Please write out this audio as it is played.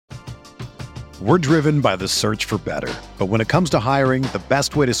We're driven by the search for better. But when it comes to hiring, the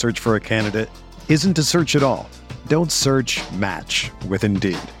best way to search for a candidate isn't to search at all. Don't search, match with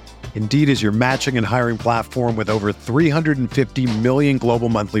Indeed. Indeed is your matching and hiring platform with over 350 million global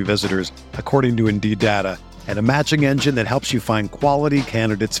monthly visitors, according to Indeed data, and a matching engine that helps you find quality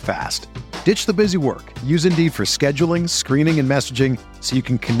candidates fast. Ditch the busy work. Use Indeed for scheduling, screening, and messaging so you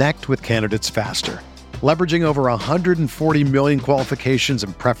can connect with candidates faster. Leveraging over 140 million qualifications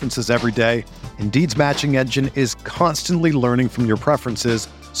and preferences every day, Indeed's matching engine is constantly learning from your preferences,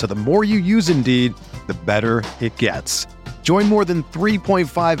 so the more you use Indeed, the better it gets. Join more than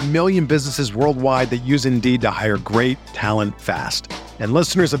 3.5 million businesses worldwide that use Indeed to hire great talent fast. And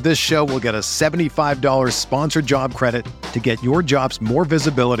listeners of this show will get a $75 sponsored job credit to get your jobs more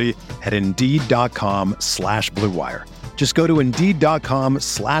visibility at Indeed.com/Blue Wire. Just go to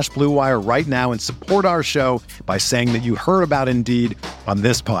Indeed.com/Blue Wire right now and support our show by saying that you heard about Indeed on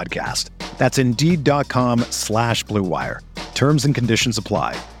this podcast. That's Indeed.com/Blue Wire. Terms and conditions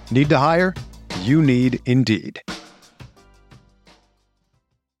apply. Need to hire? You need Indeed.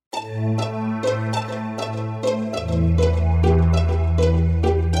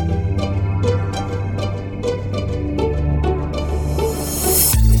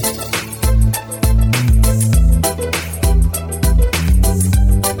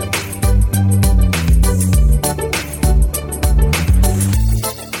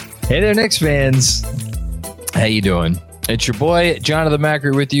 Hey there, Knicks fans. How you doing? It's your boy, Jonathan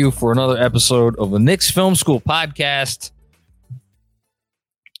Macri, with you for another episode of the Knicks Film School podcast.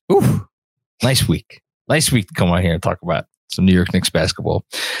 Ooh, nice week. Nice week to come on here and talk about some New York Knicks basketball.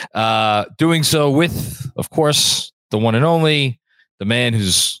 Doing so with, of course, the one and only, the man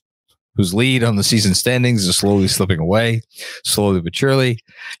whose lead on the season standings is slowly slipping away, slowly but surely,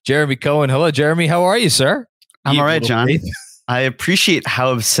 Jeremy Cohen. Hello, Jeremy. How are you, sir? I'm all right, John. I appreciate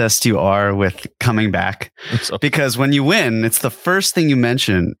how obsessed you are with coming back, because when you win, it's the first thing you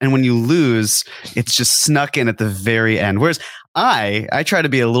mention. And when you lose, it's just snuck in at the very end. Whereas I try to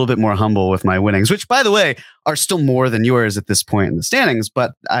be a little bit more humble with my winnings, which, by the way, are still more than yours at this point in the standings.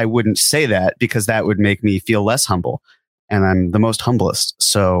 But I wouldn't say that because that would make me feel less humble. And I'm the most humblest.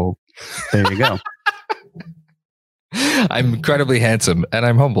 So there you go. I'm incredibly handsome and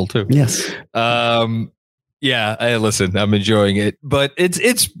I'm humble too. Yes. Yeah, listen, I'm enjoying it, but it's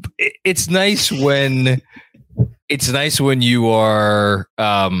nice when you are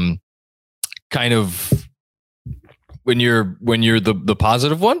kind of when you're the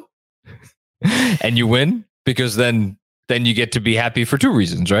positive one and you win, because then you get to be happy for two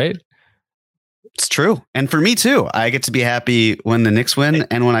reasons, right? It's true. And for me too, I get to be happy when the Knicks win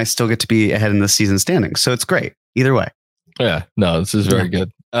and when I still get to be ahead in the season standings. So it's great either way. Yeah, no, this is very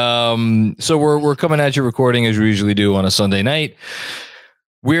good. So we're coming at you recording as we usually do on a Sunday night.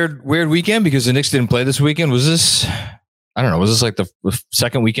 Weird weekend because the Knicks didn't play this weekend. Was this like the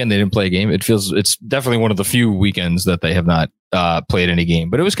second weekend they didn't play a game? It's definitely one of the few weekends that they have not played any game,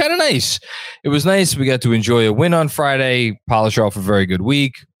 but it was kind of nice. It was nice. We got to enjoy a win on Friday, polish off a very good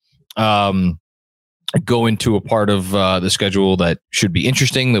week. Go into a part of the schedule that should be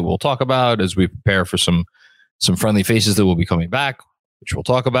interesting that we'll talk about as we prepare for some friendly faces that will be coming back, which we'll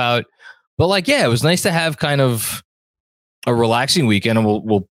talk about. But it was nice to have kind of a relaxing weekend, and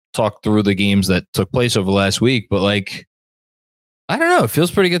we'll talk through the games that took place over the last week. But I don't know, it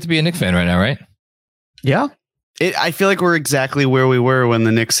feels pretty good to be a Knicks fan right now, right? Yeah. I feel like we're exactly where we were when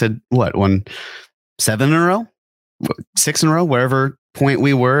the Knicks had won 7 in a row, 6 in a row, wherever point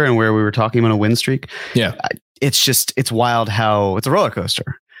we were and where we were talking about a win streak. Yeah. It's wild how it's a roller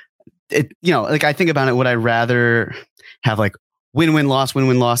coaster. I think about it, would I rather have win-win loss,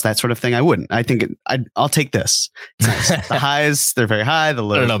 that sort of thing? I wouldn't. I think I'll take this. It's nice. The highs, they're very high. The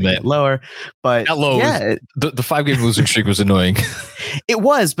lows, lower. But not low. Yeah, the 5-game losing streak was annoying. It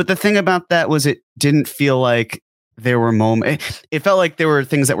was, but the thing about that was it didn't feel like there were moments. It felt like there were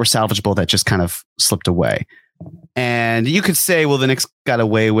things that were salvageable that just kind of slipped away. And you could say, well, the Knicks got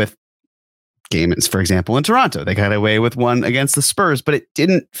away with games, for example, in Toronto. They got away with one against the Spurs, but it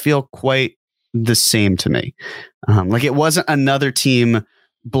didn't feel quite the same to me. It wasn't another team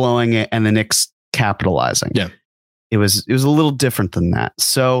blowing it and the Knicks capitalizing. Yeah, it was a little different than that.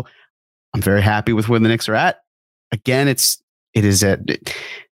 So I'm very happy with where the Knicks are at. Again,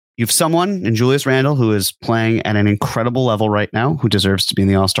 you have someone in Julius Randle who is playing at an incredible level right now, who deserves to be in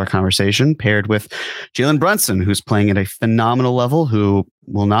the All-Star conversation, paired with Jalen Brunson, who's playing at a phenomenal level, who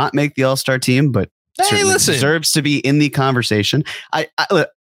will not make the All-Star team, but deserves to be in the conversation. I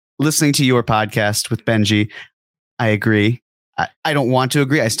listening to your podcast with Benji, I agree. I don't want to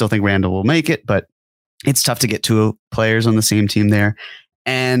agree. I still think Randle will make it, but it's tough to get two players on the same team there.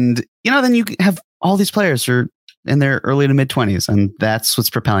 And, then you have all these players who are in their early to mid 20s, and that's what's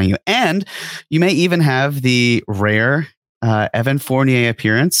propelling you. And you may even have the rare Evan Fournier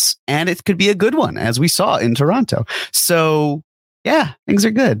appearance, and it could be a good one, as we saw in Toronto. So, yeah, things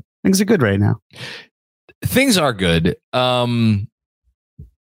are good. Things are good right now. Things are good. I'm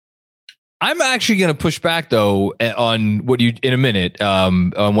actually going to push back, though, on what you in a minute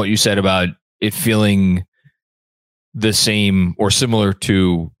on what you said about it feeling the same or similar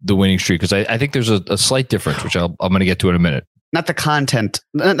to the winning streak, because I think there's a slight difference, which I'm going to get to in a minute. Not the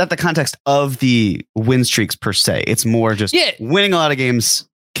context of the win streaks per se. It's more just winning a lot of games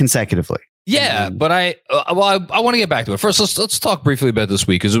consecutively. Yeah, but I want to get back to it. First, let's talk briefly about this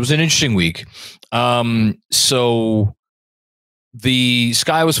week, because it was an interesting week. So the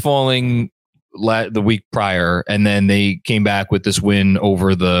sky was falling the week prior, and then they came back with this win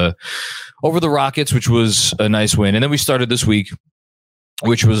over the Rockets, which was a nice win. And then we started this week,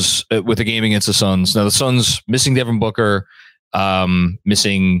 which was with a game against the Suns. Now the Suns missing Devin Booker,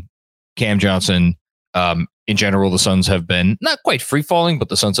 missing Cam Johnson. In general, the Suns have been not quite free falling, but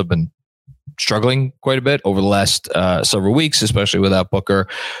the Suns have been struggling quite a bit over the last several weeks, especially without Booker.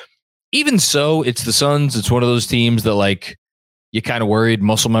 Even so, it's the Suns. It's one of those teams that, like, you're kind of worried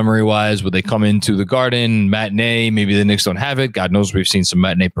muscle memory wise, would they come into the Garden matinee? Maybe the Knicks don't have it. God knows we've seen some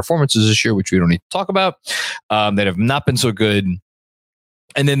matinee performances this year, which we don't need to talk about, that have not been so good.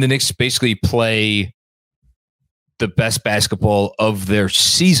 And then the Knicks basically play the best basketball of their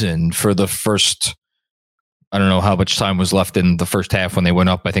season for the first, I don't know how much time was left in the first half when they went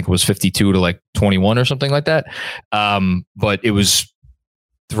up. I think it was 52 to like 21 or something like that. But it was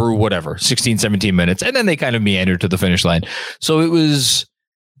through 16, 17 minutes. And then they kind of meandered to the finish line. So it was,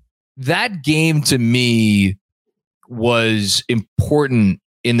 that game to me was important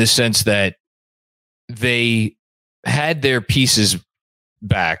in the sense that they had their pieces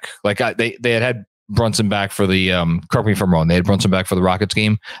back. Like they had Brunson back for the, correct me if I'm wrong, they had Brunson back for the Rockets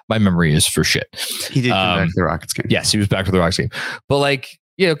game. My memory is for shit. He did come back for the Rockets game. Yes, he was back for the Rockets game. But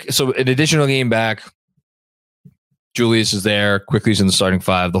so an additional game back, Julius is there, Quickly's in the starting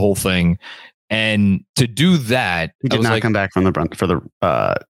five, the whole thing. And to do that, he did not come back from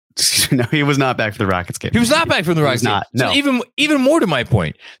no, he was not back for the Rockets game. He was not back for the Rockets game. No. So even more to my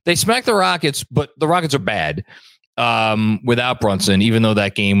point, they smacked the Rockets, but the Rockets are bad without Brunson, even though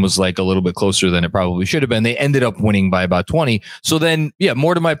that game was like a little bit closer than it probably should have been. They ended up winning by about 20. So then,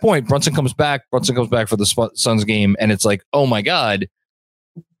 more to my point, Brunson comes back for the Suns game, and it's like, oh my God,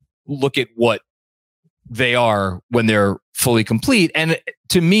 look at what they are when they're fully complete. And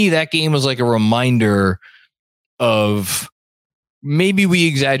to me, that game was like a reminder of maybe we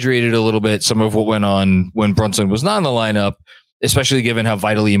exaggerated a little bit some of what went on when Brunson was not in the lineup, especially given how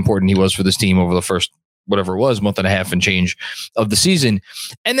vitally important he was for this team over the first, whatever it was, month and a half and change of the season.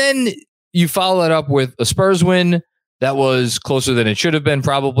 And then you follow that up with a Spurs win that was closer than it should have been,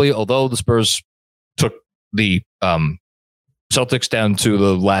 probably, although the Spurs took the Celtics down to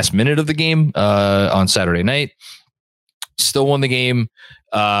the last minute of the game on Saturday night. Still won the game.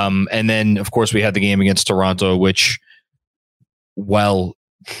 And then, of course, we had the game against Toronto, which, while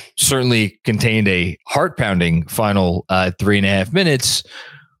certainly contained a heart-pounding final 3.5 minutes,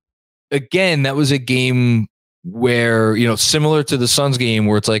 again, that was a game where, similar to the Suns game,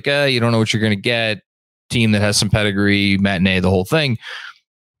 where it's like, you don't know what you're going to get, team that has some pedigree, matinee, the whole thing.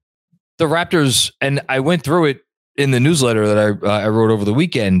 The Raptors, and I went through it in the newsletter that I wrote over the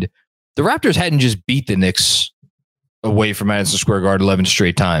weekend, the Raptors hadn't just beat the Knicks away from Madison Square Garden 11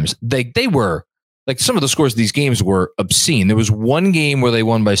 straight times. They were, like, some of the scores of these games were obscene. There was one game where they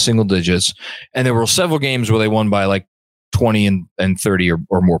won by single digits, and there were several games where they won by like 20 and 30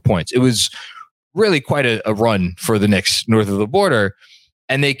 or more points. It was really quite a run for the Knicks north of the border.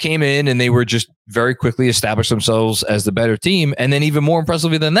 And they came in and they were just very quickly established themselves as the better team. And then even more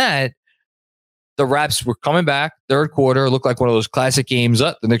impressively than that, the Raps were coming back third quarter. Looked like one of those classic games.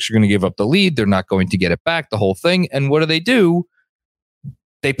 The Knicks are going to give up the lead. They're not going to get it back, the whole thing. And what do?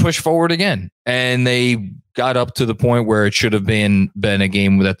 They push forward again. And they got up to the point where it should have been a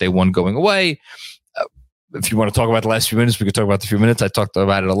game that they won going away. If you want to talk about the last few minutes, we could talk about the few minutes. I talked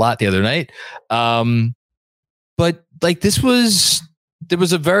about it a lot the other night. But like there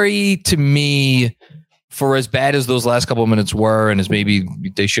was a very, to me, for as bad as those last couple of minutes were, and as maybe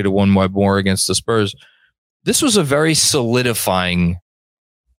they should have won more against the Spurs, this was a very solidifying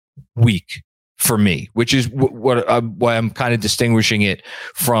week for me, which is why I'm kind of distinguishing it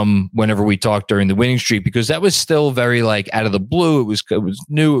from whenever we talked during the winning streak, because that was still very like out of the blue. It was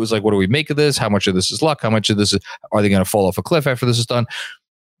new. It was like, what do we make of this? How much of this is luck? How much of this are they going to fall off a cliff after this is done?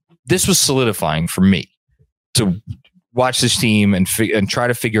 This was solidifying for me to watch this team and try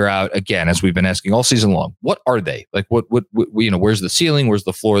to figure out, again, as we've been asking all season long, what are they? Like, what where's the ceiling? Where's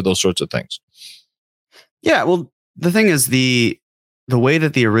the floor? Those sorts of things. Yeah, well, the thing is, the way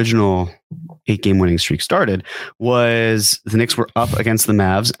that the original 8-game winning streak started was the Knicks were up against the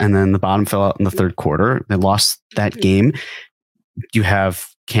Mavs, and then the bottom fell out in the third quarter. They lost that game. You have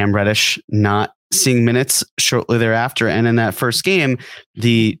Cam Reddish not seeing minutes shortly thereafter. And in that first game,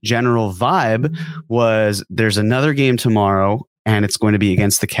 the general vibe was there's another game tomorrow, and it's going to be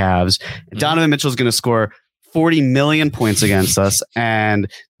against the Cavs. Donovan Mitchell is going to score 40 million points against us, and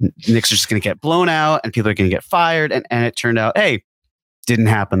Knicks are just going to get blown out, and people are going to get fired. And it turned out, hey, didn't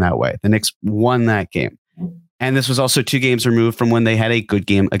happen that way. The Knicks won that game. And this was also 2 games removed from when they had a good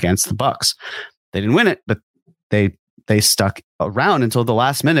game against the Bucks. They didn't win it, but they stuck around until the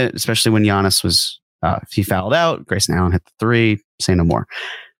last minute, especially when Giannis was, he fouled out. Grayson Allen hit the 3, say no more.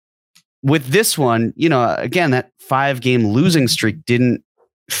 With this one, again, that 5-game losing streak didn't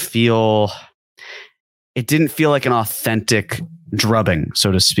feel like an authentic drubbing,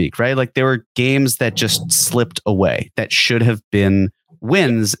 so to speak, right? Like there were games that just slipped away that should have been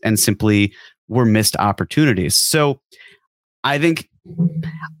wins and simply were missed opportunities. So I think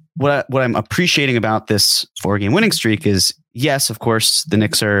what I'm appreciating about this 4-game winning streak is, yes, of course, the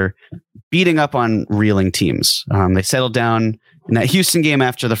Knicks are beating up on reeling teams. They settled down in that Houston game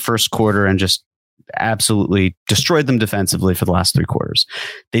after the first quarter and just absolutely destroyed them defensively for the last 3 quarters.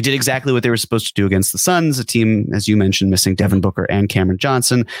 They did exactly what they were supposed to do against the Suns, a team, as you mentioned, missing Devin Booker and Cameron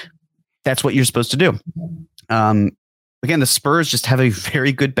Johnson. That's what you're supposed to do. Again, the Spurs just have a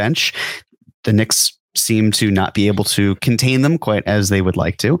very good bench. The Knicks seem to not be able to contain them quite as they would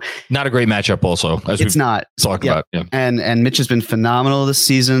like to. Not a great matchup also, as it's not talked about. Yeah. And Mitch has been phenomenal this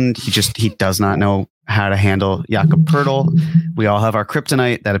season. He does not know how to handle Jakob Poeltl. We all have our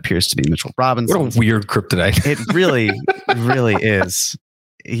kryptonite. That appears to be Mitchell Robinson. What a weird kryptonite. It really, really is.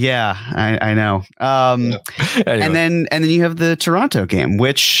 Yeah, I know. Anyway. And then you have the Toronto game,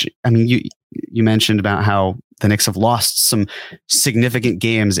 which, I mean, you mentioned about how the Knicks have lost some significant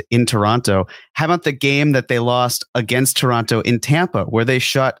games in Toronto. How about the game that they lost against Toronto in Tampa, where they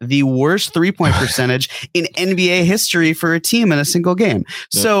shot the worst 3-point percentage in NBA history for a team in a single game?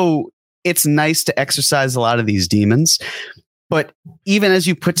 Yep. So it's nice to exercise a lot of these demons. But even as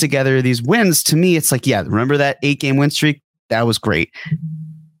you put together these wins, to me, it's like, yeah, remember that 8-game win streak? That was great.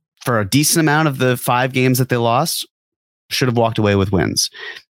 For a decent amount of the 5 games that they lost, should have walked away with wins.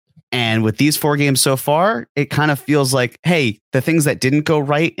 And with these 4 games so far, it kind of feels like, hey, the things that didn't go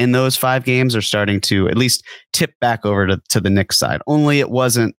right in those 5 games are starting to at least tip back over to the Knicks side. Only it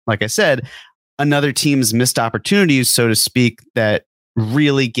wasn't, like I said, another team's missed opportunities, so to speak, that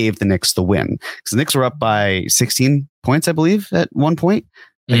really gave the Knicks the win. Because the Knicks were up by 16 points, I believe, at one point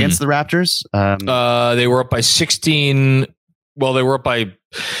against the Raptors. They were up by 16. Well, they were up by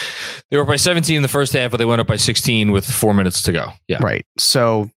 17 in the first half, but they went up by 16 with 4 minutes to go. Yeah. Right.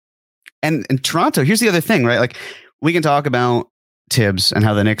 So, and Toronto, here's the other thing, right? Like, we can talk about Tibbs and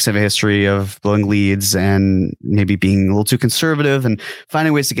how the Knicks have a history of blowing leads and maybe being a little too conservative and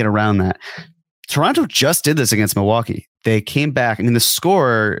finding ways to get around that. Toronto just did this against Milwaukee. They came back. I mean, the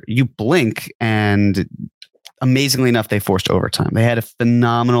score, you blink, and amazingly enough, they forced overtime. They had a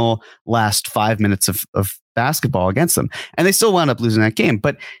phenomenal last 5 minutes of basketball against them, and they still wound up losing that game.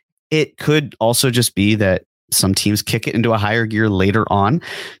 But it could also just be that some teams kick it into a higher gear later on.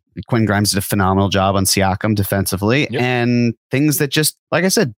 Quentin Grimes did a phenomenal job on Siakam defensively, and things that just, like I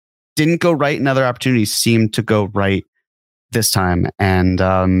said, didn't go right in other opportunities seemed to go right this time. And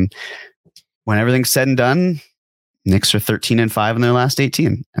when everything's said and done, Knicks are 13-5 in their last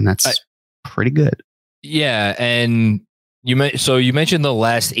 18, and that's pretty good. Yeah, and you mentioned the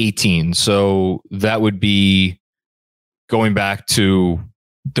last 18, so that would be going back to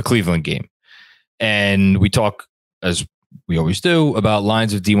the Cleveland game, and we talk, as we always do, about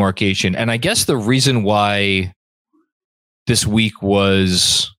lines of demarcation. And I guess the reason why this week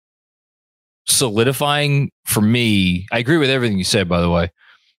was solidifying for me, I agree with everything you said, by the way,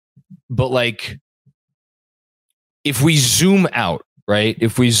 but like, if we zoom out, right?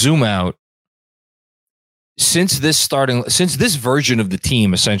 If we zoom out, since this version of the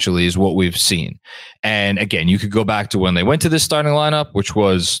team essentially is what we've seen. And again, you could go back to when they went to this starting lineup, which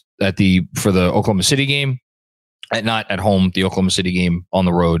was for the Oklahoma City game, not at home, the Oklahoma City game on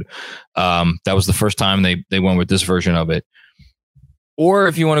the road. That was the first time they went with this version of it. Or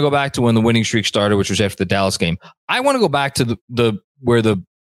if you want to go back to when the winning streak started, which was after the Dallas game, I want to go back to where the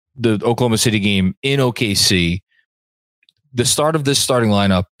Oklahoma City game in OKC, the start of this starting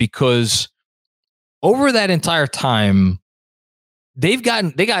lineup, because over that entire time, they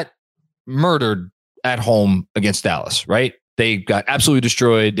got murdered at home against Dallas, right? They got absolutely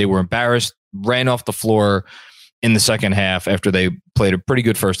destroyed. They were embarrassed, ran off the floor in the second half after they played a pretty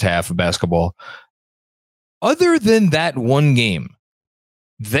good first half of basketball. Other than that one game,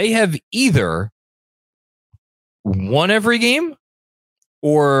 they have either won every game,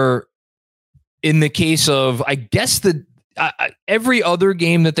 or in the case of, I guess, every other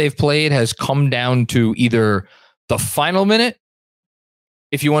game that they've played has come down to either the final minute,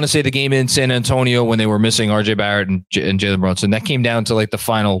 if you want to say the game in San Antonio when they were missing RJ Barrett and Jalen Brunson, that came down to like the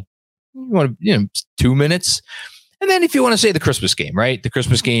final 2 minutes. And then if you want to say the Christmas game, right? The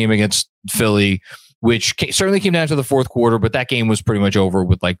Christmas game against Philly, which certainly came down to the fourth quarter, but that game was pretty much over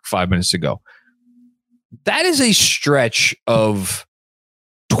with like 5 minutes to go. That is a stretch of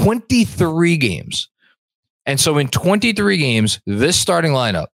 23 games. And so in 23 games, this starting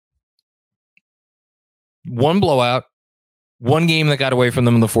lineup, one blowout, one game that got away from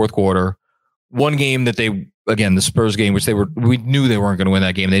them in the fourth quarter, one game that they, again, the Spurs game, which we knew they weren't going to win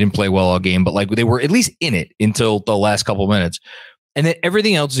that game. They didn't play well all game, but like they were at least in it until the last couple of minutes. And then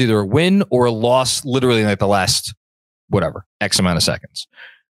everything else is either a win or a loss, literally like the last, whatever, X amount of seconds.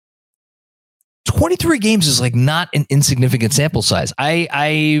 23 games is like not an insignificant sample size.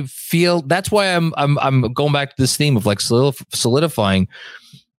 I feel that's why I'm going back to this theme of like solidifying.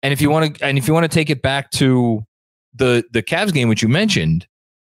 And if you want to take it back to the Cavs game, which you mentioned,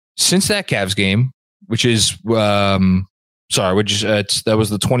 since that Cavs game, which is that was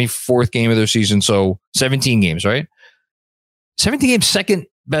the 24th game of their season, so 17 games, right? 17 games, second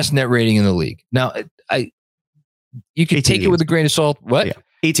best net rating in the league. Now, you can take it with a grain of salt. What? Yeah.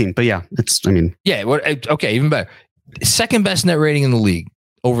 18, but yeah, okay, even better. Second best net rating in the league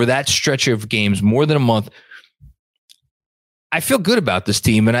over that stretch of games, more than a month. I feel good about this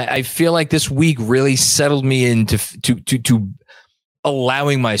team, and I feel like this week really settled me into to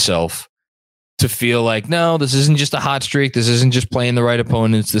allowing myself to feel like, no, this isn't just a hot streak. This isn't just playing the right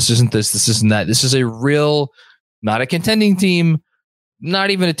opponents. This isn't this. This isn't that. This is a real, not a contending team, not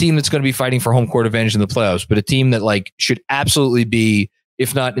even a team that's going to be fighting for home court advantage in the playoffs, but a team that like should absolutely be,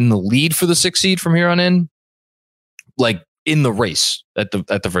 if not in the lead for the 6th seed from here on in, like in the race at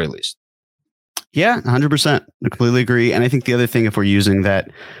the very least. Yeah, 100%. I completely agree. And I think the other thing, if we're using that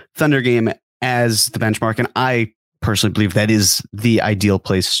Thunder game as the benchmark, and I personally believe that is the ideal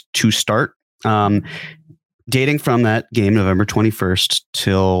place to start, dating from that game, November 21st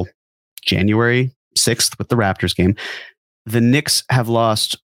till January 6th with the Raptors game, the Knicks have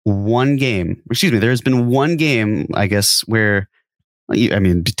lost one game. Excuse me, there has been one game, I guess, where, I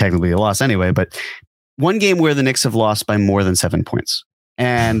mean, technically a loss anyway, but one game where the Knicks have lost by more than 7 points.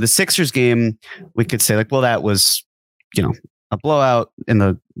 And the Sixers game, we could say like, well, that was, a blowout in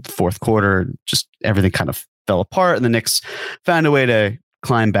the fourth quarter. Just everything kind of fell apart, and the Knicks found a way to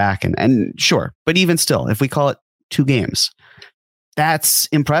climb back. And sure, but even still, if we call it 2 games, that's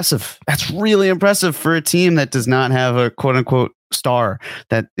impressive. That's really impressive for a team that does not have a quote unquote star,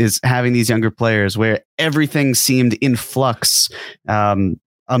 that is having these younger players where everything seemed in flux.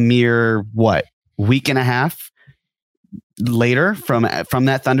 A mere week and a half later from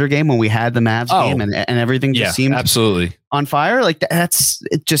that Thunder game when we had the Mavs game and everything just seemed absolutely on fire. Like that's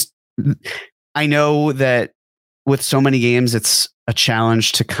it. Just, I know that with so many games, it's a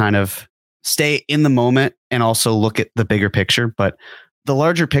challenge to kind of stay in the moment and also look at the bigger picture. But the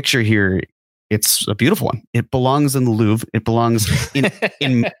larger picture here, it's a beautiful one. It belongs in the Louvre. It belongs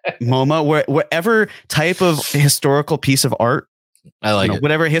in MoMA, whatever type of historical piece of art, I like it.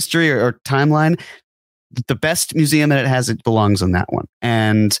 Whatever history or timeline, the best museum that it has, it belongs in that one.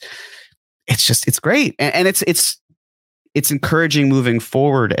 And it's great. And it's encouraging moving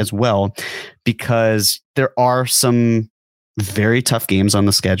forward as well, because there are some very tough games on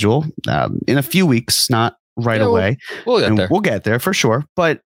the schedule in a few weeks, not right away. We'll get there for sure.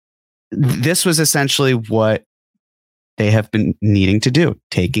 But this was essentially what they have been needing to do,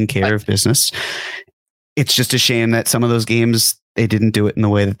 taking care of business. It's just a shame that some of those games, they didn't do it in the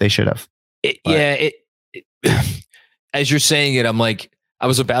way that they should have. As you're saying it, I'm like, I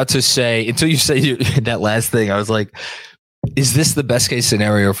was about to say, until you say that last thing, I was like, is this the best case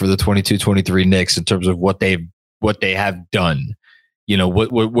scenario for the 22-23 Knicks in terms of what they have done?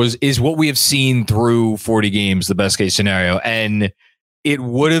 What we have seen through 40 games, the best case scenario? And it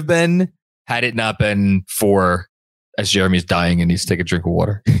would have been, had it not been for, as Jeremy's dying and needs to take a drink of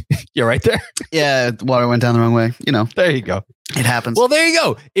water. You're right there. Yeah, the water went down the wrong way. There you go. It happens. Well, there you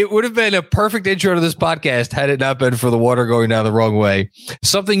go. It would have been a perfect intro to this podcast had it not been for the water going down the wrong way.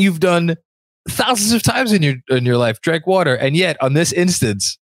 Something you've done thousands of times in your life, drank water, and yet on this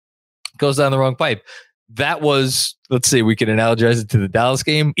instance, goes down the wrong pipe. that was, let's see, we can analogize it to the Dallas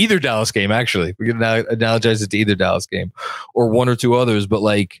game, either Dallas game, actually. We can analogize it to either Dallas game or one or two others. But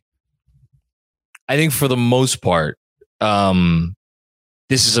like, I think for the most part,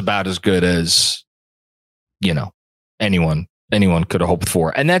 this is about as good as, anyone could have hoped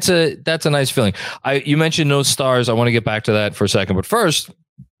for. And that's a nice feeling. You mentioned no stars. I want to get back to that for a second. But first,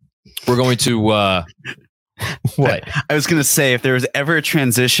 we're going to what? I was going to say, if there was ever a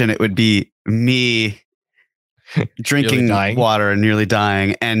transition, it would be me drinking water and nearly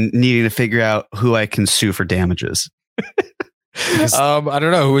dying and needing to figure out who I can sue for damages. I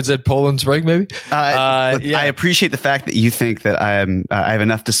don't know who was at Poland Spring, maybe. I appreciate the fact that you think that I have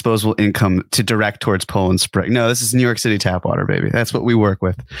enough disposable income to direct towards Poland Spring. No, this is New York City tap water, baby. That's what we work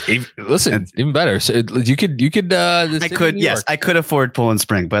with. Even better. So you could. I could. Yes, I could afford Poland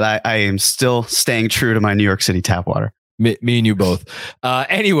Spring, but I am still staying true to my New York City tap water. Me and you both.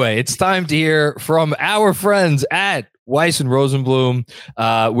 Anyway, it's time to hear from our friends at Weiss and Rosenblum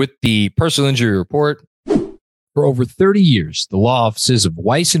with the personal injury report. For over 30 years, the law offices of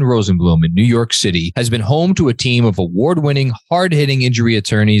Weiss and Rosenblum in New York City has been home to a team of award-winning, hard-hitting injury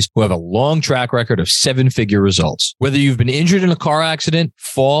attorneys who have a long track record of seven-figure results. Whether you've been injured in a car accident,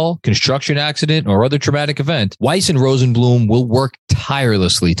 fall, construction accident, or other traumatic event, Weiss and Rosenblum will work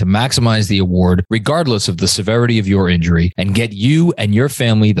tirelessly to maximize the award regardless of the severity of your injury and get you and your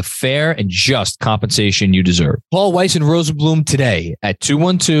family the fair and just compensation you deserve. Call Weiss and Rosenblum today at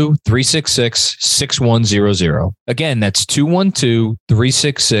 212-366-6100. Again, that's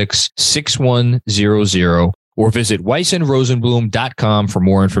 212-366-6100 or visit weissandrosenblum.com for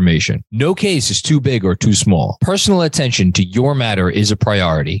more information. No case is too big or too small. Personal attention to your matter is a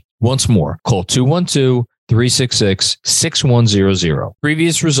priority. Once more, call 212-366-6100.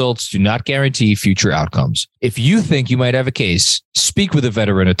 Previous results do not guarantee future outcomes. If you think you might have a case, speak with a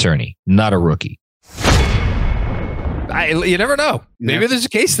veteran attorney, not a rookie. You never know. Maybe there's a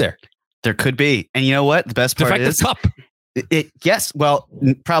case there. There could be. And you know what? The best part is... Cup. Yes. Well,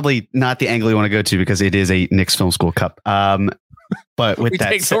 probably not the angle you want to go to because it is a Knicks Film School Cup. But with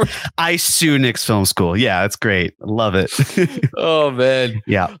that said, I sue Knicks Film School. Yeah, that's great. Love it. Oh, man.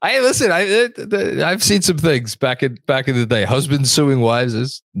 Yeah. I've seen some things back in the day. Husbands suing wives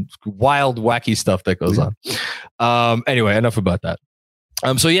is wild, wacky stuff that goes on. Anyway, enough about that.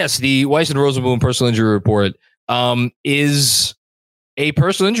 So yes, the Weiss and Rosenblum personal injury report is a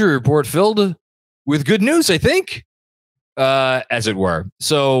personal injury report filled with good news, I think, as it were.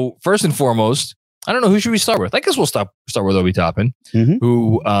 So first and foremost, I don't know, who should we start with? I guess we'll start with Obi Toppin,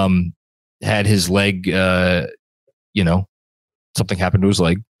 who had his leg, something happened to his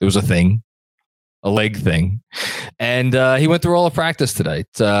leg. There was a leg thing. And he went through all of practice today.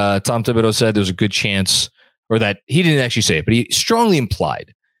 Tom Thibodeau said there's a good chance, or that he didn't actually say it, but he strongly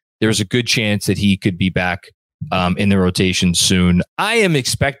implied there's a good chance that he could be back in the rotation soon. I am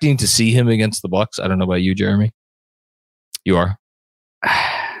expecting to see him against the Bucks. I don't know about you, Jeremy. You are?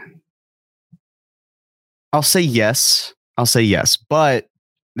 I'll say yes, but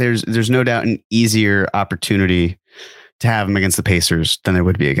there's no doubt an easier opportunity to have him against the Pacers than there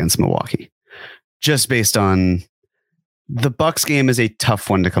would be against Milwaukee. Just based on the Bucks game is a tough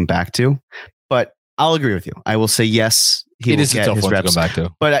one to come back to, but I'll agree with you. I will say yes. It is a tough one to come back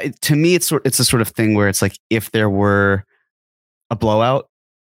to. But to me, it's the sort of thing where it's like if there were a blowout,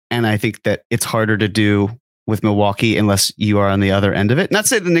 and I think that it's harder to do with Milwaukee unless you are on the other end of it. Not to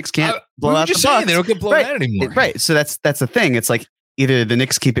say the Knicks can't blow out the Bucks. They don't get blown out anymore. Right. So that's the thing. It's like either the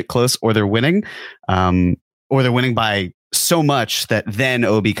Knicks keep it close or they're winning, or they're winning by so much that then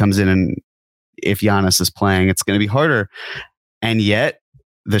Obi comes in, and if Giannis is playing, it's going to be harder. And yet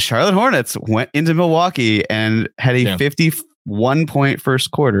the Charlotte Hornets went into Milwaukee and had a 51-point first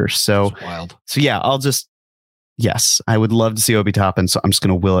quarter. So wild. So yeah, yes, I would love to see Obi Toppin. So I'm just going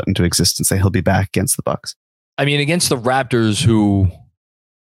to will it into existence that he'll be back against the Bucks. I mean, against the Raptors, who,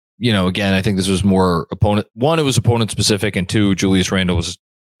 again, I think this was more opponent. One, it was opponent specific, and two, Julius Randle was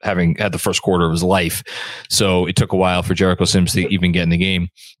had the first quarter of his life, so it took a while for Jericho Sims to even get in the game.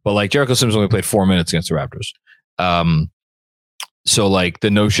 But like Jericho Sims only played 4 minutes against the Raptors, so like the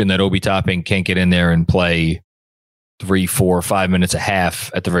notion that Obi Toppin can't get in there and play 3, 4, 5 minutes a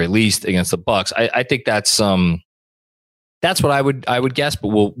half at the very least against the Bucks, I think that's what I would guess, but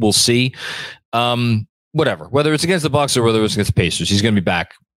we'll see. Whatever, whether it's against the Bucks or whether it's against the Pacers, he's going to be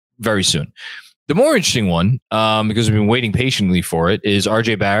back very soon. The more interesting one, because we've been waiting patiently for it, is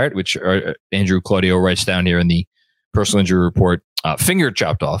RJ Barrett, which Andrew Claudio writes down here in the personal injury report, finger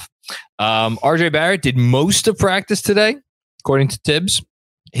chopped off. RJ Barrett did most of practice today, according to Tibbs.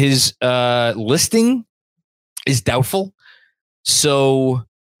 His listing is doubtful. So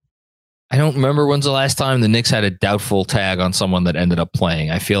I don't remember when's the last time the Knicks had a doubtful tag on someone that ended up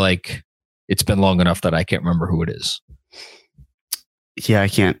playing. I feel like it's been long enough that I can't remember who it is. Yeah, I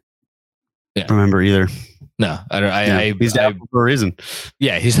can't remember either. No, I don't. He's doubtful for a reason.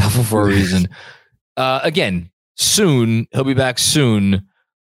 Yeah, he's doubtful for a reason. Again, soon. He'll be back soon.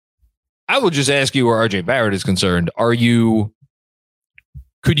 I will just ask you where RJ Barrett is concerned. Could you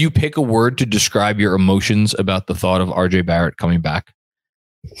pick a word to describe your emotions about the thought of RJ Barrett coming back?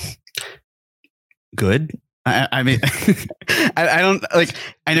 Good. I mean, I don't like.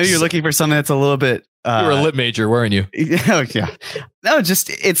 I know you're looking for something that's a little bit. You were a lit major, weren't you? Yeah. No,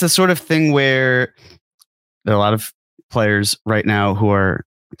 just it's a sort of thing where there are a lot of players right now who are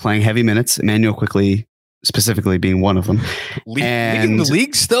playing heavy minutes. Emmanuel Quickley, specifically, being one of them. Leading the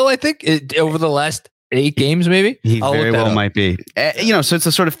league still, I think, over the last 8 games, maybe. He very well might be. So it's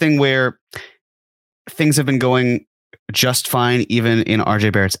a sort of thing where things have been going just fine, even in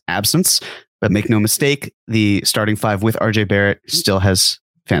RJ Barrett's absence. But make no mistake, the starting 5 with RJ Barrett still has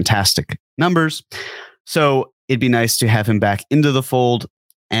fantastic numbers. So it'd be nice to have him back into the fold.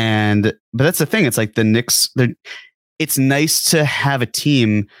 But that's the thing. It's like the Knicks, it's nice to have a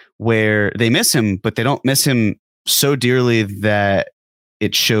team where they miss him, but they don't miss him so dearly that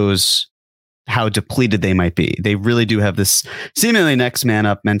it shows how depleted they might be. They really do have this seemingly next man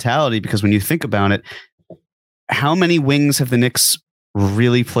up mentality, because when you think about it, how many wings have the Knicks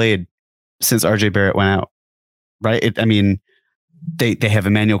really played since RJ Barrett went out? Right? They have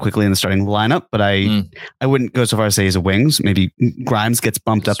Emmanuel Quickley in the starting lineup, but I wouldn't go so far as to say he's a wings. Maybe Grimes gets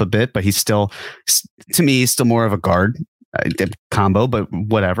bumped up a bit, but he's still, to me, he's still more of a guard combo, but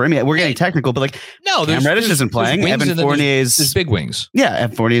whatever. I mean, we're getting technical, but Cam Reddish isn't playing. Evan Fournier's there's big wings. Yeah,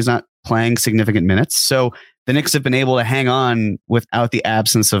 Evan Fournier's not playing significant minutes. So the Knicks have been able to hang on without the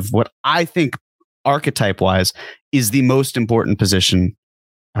absence of what I think archetype-wise is the most important position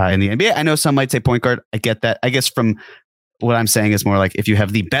in the NBA. I know some might say point guard. I get that. I guess from what I'm saying is more like, if you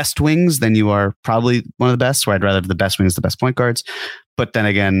have the best wings, then you are probably one of the best. So I'd rather have the best wings, the best point guards. But then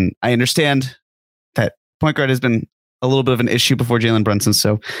again, I understand that point guard has been a little bit of an issue before Jalen Brunson.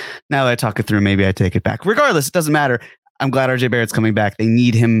 So now that I talk it through, maybe I take it back. Regardless, it doesn't matter. I'm glad RJ Barrett's coming back. They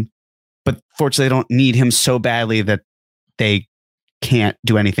need him, but fortunately, they don't need him so badly that they can't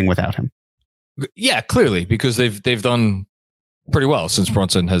do anything without him. Yeah, clearly, because they've done pretty well since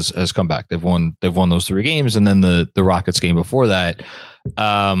Brunson has come back. They've won those 3 games, and then the Rockets game before that.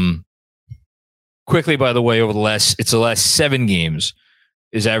 Quickly, by the way, over the last 7 games,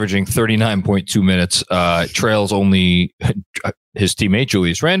 is averaging 39.2 minutes. Trails only his teammate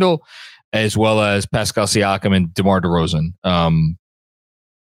Julius Randle, as well as Pascal Siakam and DeMar DeRozan,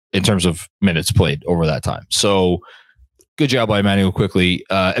 in terms of minutes played over that time. So good job by Emmanuel Quickley.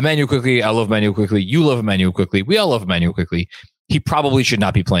 Emmanuel Quickley, I love Emmanuel Quickley. You love Emmanuel Quickley. We all love Emmanuel Quickley. He probably should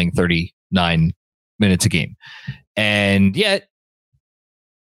not be playing 39 minutes a game. And yet,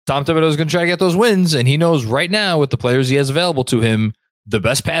 Tom Thibodeau is going to try to get those wins, and he knows right now with the players he has available to him, the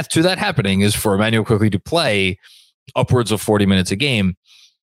best path to that happening is for Emmanuel Quickley to play upwards of 40 minutes a game.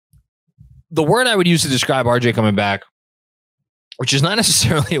 The word I would use to describe RJ coming back, which is not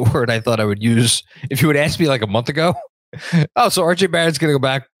necessarily a word I thought I would use if you would ask me like a month ago. Oh, so RJ Barrett's going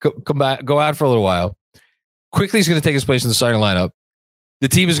to come back, go out for a little while. Quickley's going to take his place in the starting lineup. The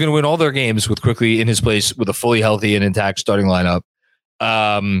team is going to win all their games with Quickley in his place with a fully healthy and intact starting lineup.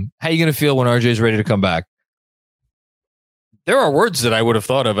 How are you going to feel when RJ is ready to come back? There are words that I would have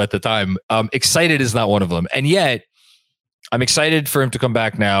thought of at the time. Excited is not one of them. And yet, I'm excited for him to come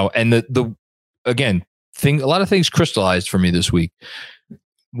back now. And a lot of things crystallized for me this week.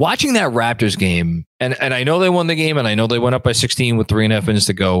 Watching that Raptors game, and I know they won the game, and I know they went up by 16 with 3.5 minutes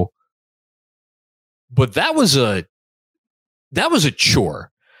to go. But that was a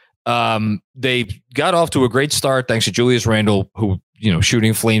chore. They got off to a great start thanks to Julius Randle, who,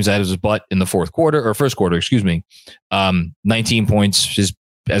 shooting flames out of his butt in the first quarter. 19 points is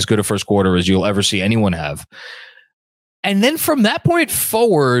as good a first quarter as you'll ever see anyone have. And then from that point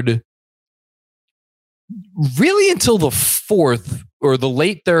forward, really until the fourth or the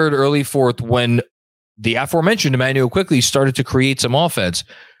late third, early fourth, when the aforementioned Emmanuel Quickley started to create some offense,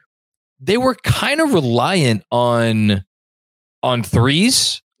 they were kind of reliant on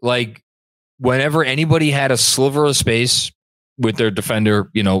threes. Like whenever anybody had a sliver of space with their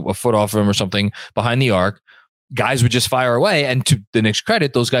defender, a foot off of him or something behind the arc, guys would just fire away. And to the Knicks'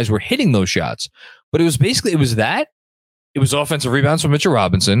 credit, those guys were hitting those shots. But it was that. It was offensive rebounds from Mitchell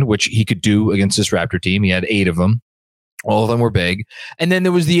Robinson, which he could do against this Raptor team. He had 8 of them. All of them were big. And then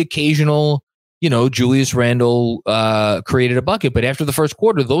there was the occasional, Julius Randle created a bucket. But after the first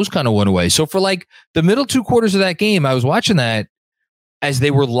quarter, those kind of went away. So for like the middle 2 quarters of that game, I was watching that. as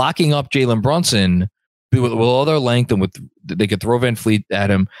they were locking up Jalen Brunson with all their length and they could throw Van Fleet at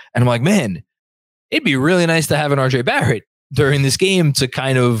him. And I'm like, man, it'd be really nice to have an RJ Barrett during this game to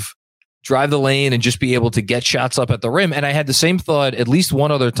kind of drive the lane and just be able to get shots up at the rim. And I had the same thought at least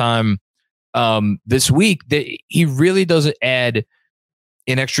one other time this week, that he really doesn't add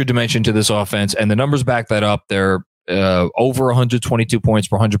an extra dimension to this offense. And the numbers back that up. They're over 122 points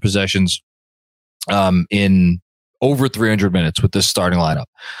per 100 possessions in over 300 minutes with this starting lineup.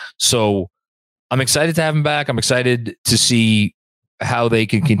 So I'm excited to have him back. I'm excited to see how they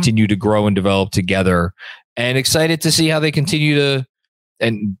can continue to grow and develop together, and excited to see how they continue to,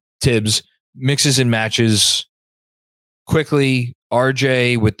 and Tibbs mixes and matches quickly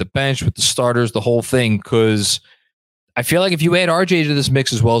RJ with the bench, with the starters, the whole thing. Because I feel like if you add RJ to this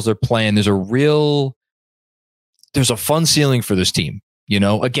mix as well as they're playing, there's a fun ceiling for this team. You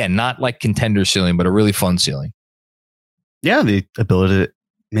know, again, not like contender ceiling, but a really fun ceiling. Yeah, the ability to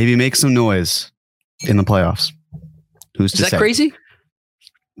maybe make some noise in the playoffs. Who's to say? Is that crazy?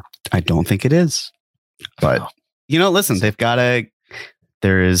 I don't think it is. But, you know, listen,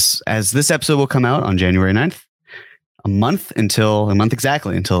 there is, as this episode will come out on January 9th, a month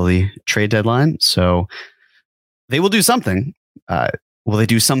exactly until the trade deadline. So they will do something. Will they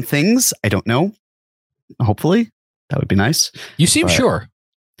do some things? I don't know. Hopefully. That would be nice. You seem sure.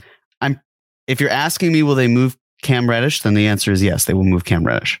 If you're asking me, will they move Cam Reddish? Then the answer is yes, they will move Cam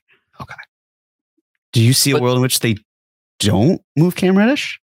Reddish. Okay. Do you see a world in which they don't move Cam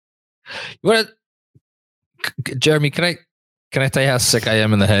Reddish? Jeremy, can I tell you how sick I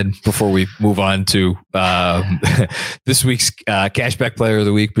am in the head before we move on to this week's Cashback Player of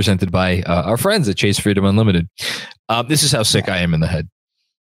the Week presented by our friends at Chase Freedom Unlimited? This is how sick I am in the head.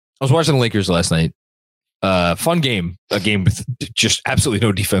 I was watching the Lakers last night. Fun game, a game with just absolutely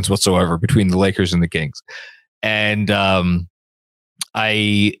no defense whatsoever between the Lakers and the Kings. And LeBron's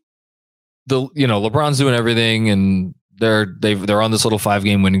doing everything, and they're on this little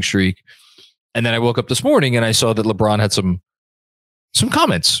 5-game winning streak. And then I woke up this morning and I saw that LeBron had some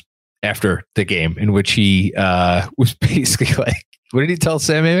comments after the game in which he was basically like, what did he tell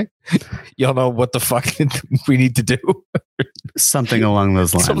Sam Amick? Y'all know what the fuck we need to do? Something along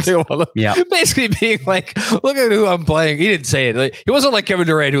those lines. Yeah. Basically being like, look at who I'm playing. He didn't say it. Like, he wasn't like Kevin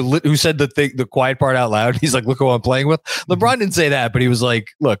Durant who said the quiet part out loud. He's like, look who I'm playing with. LeBron didn't say that, but he was like,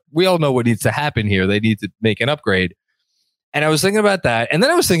 look, we all know what needs to happen here. They need to make an upgrade. And I was thinking about that. And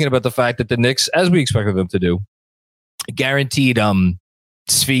then I was thinking about the fact that the Knicks, as we expected them to do, guaranteed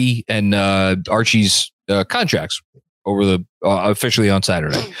Svi and Archie's contracts over the officially on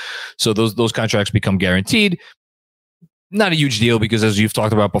Saturday. So those contracts become guaranteed. Not a huge deal because, as you've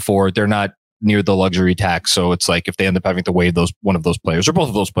talked about before, they're not near the luxury tax. So it's like if they end up having to waive one of those players or both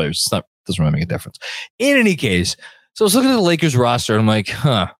of those players, doesn't really make a difference. In any case, so I was looking at the Lakers roster and I'm like,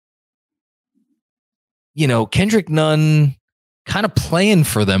 Kendrick Nunn kind of playing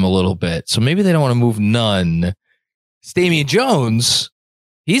for them a little bit. So maybe they don't want to move Nunn. It's Damian Jones,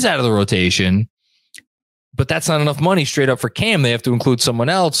 he's out of the rotation. But that's not enough money straight up for Cam. They have to include someone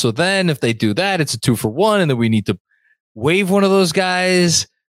else. So then if they do that, it's a 2-for-1, and then we need to waive one of those guys.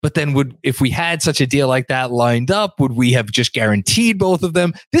 But then if we had such a deal like that lined up, would we have just guaranteed both of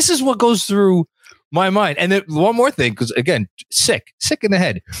them? This is what goes through my mind. And then one more thing, because again, sick in the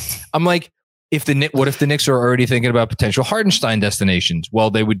head. I'm like, what if the Knicks are already thinking about potential Hartenstein destinations? Well,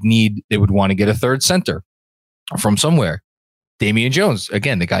 they would want to get a third center from somewhere. Damian Jones,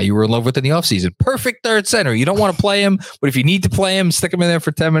 again, the guy you were in love with in the offseason. Perfect third center. You don't want to play him, but if you need to play him, stick him in there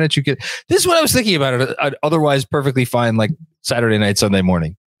for 10 minutes. You could. This is what I was thinking about it. Otherwise, perfectly fine, like Saturday night, Sunday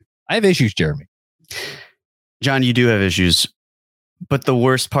morning. I have issues, Jeremy. John, you do have issues. But the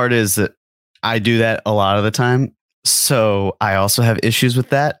worst part is that I do that a lot of the time. So I also have issues with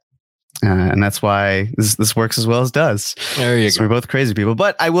that. And that's why this works as well as does. There you go. We're both crazy people.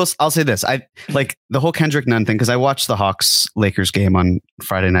 But I'll say this. I like the whole Kendrick Nunn thing because I watched the Hawks Lakers game on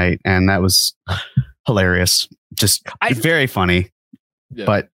Friday night, and that was hilarious. Just very funny.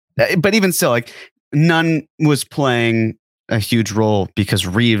 Yeah. But even still, like, Nunn was playing a huge role because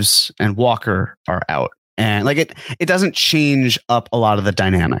Reeves and Walker are out. And like it doesn't change up a lot of the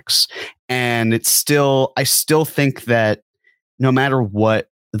dynamics. And I still think that no matter what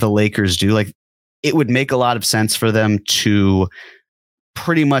the Lakers do, like, it would make a lot of sense for them to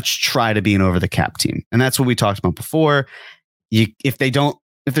pretty much try to be an over the cap team. And that's what we talked about before. If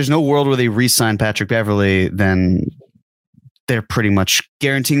there's no world where they re-sign Patrick Beverley, then they're pretty much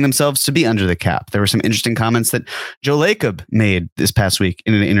guaranteeing themselves to be under the cap. There were some interesting comments that Joe Lacob made this past week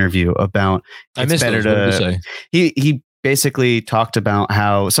in an interview about I missed better to say. He basically talked about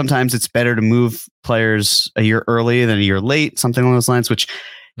how sometimes it's better to move players a year early than a year late, something along those lines, which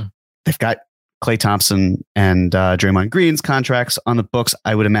they've got Klay Thompson and Draymond Green's contracts on the books.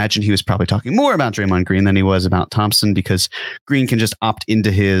 I would imagine he was probably talking more about Draymond Green than he was about Thompson, because Green can just opt into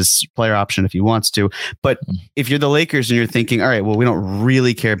his player option if he wants to. But if you're the Lakers and you're thinking, all right, well, we don't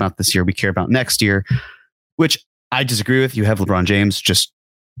really care about this year, we care about next year, which I disagree with. You have LeBron James, just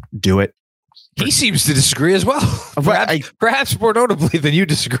do it. He seems to disagree as well. Perhaps more notably than you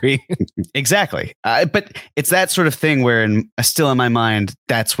disagree. Exactly. But it's that sort of thing where still in my mind,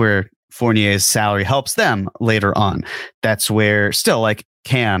 that's where Fournier's salary helps them later on. That's where still like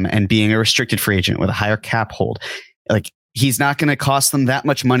Cam and being a restricted free agent with a higher cap hold, like he's not going to cost them that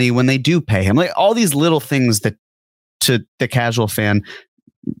much money when they do pay him. Like all these little things that to the casual fan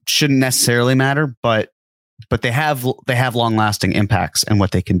shouldn't necessarily matter, but they have long lasting impacts and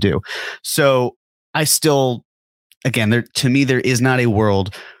what they can do. So I still, again, to me, there is not a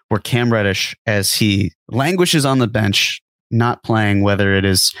world where Cam Reddish, as he languishes on the bench, not playing, whether it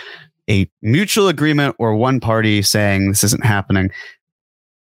is a mutual agreement or one party saying this isn't happening.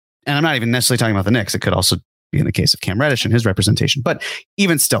 And I'm not even necessarily talking about the Knicks. It could also be in the case of Cam Reddish and his representation. But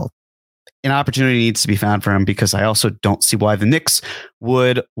even still, an opportunity needs to be found for him, because I also don't see why the Knicks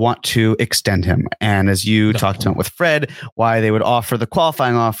would want to extend him. And as you talked about with Fred, why they would offer the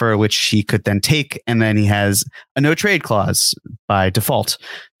qualifying offer, which he could then take. And then he has a no trade clause by default,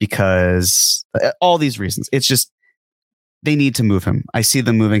 because all these reasons. It's just, they need to move him. I see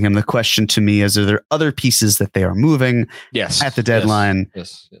them moving him. The question to me is, are there other pieces that they are moving at the deadline?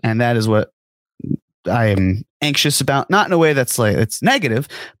 Yes. And that is what I am anxious about. Not in a way that's like, it's negative,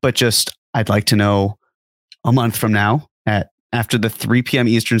 but just, I'd like to know a month from now after the 3 p.m.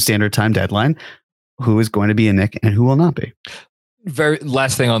 Eastern Standard Time deadline, who is going to be a Knick and who will not be. Very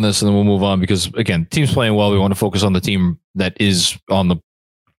last thing on this, and then we'll move on, because again, team's playing well. We want to focus on the team that is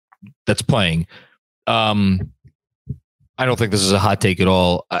that's playing. I don't think this is a hot take at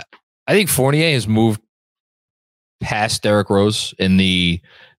all. I think Fournier has moved past Derrick Rose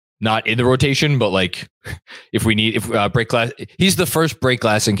not in the rotation, but like if break glass, he's the first break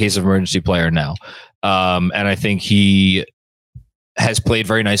glass in case of emergency player now. And I think he has played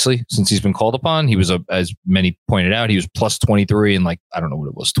very nicely since he's been called upon. He was, as many pointed out, he was plus 23 in, like, I don't know what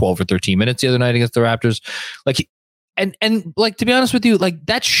it was, 12 or 13 minutes the other night against the Raptors. Like, and like, to be honest with you, like,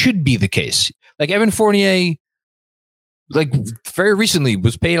 that should be the case. Like, Evan Fournier, like, very recently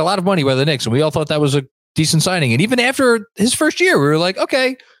was paid a lot of money by the Knicks, and we all thought that was a decent signing. And even after his first year, we were like,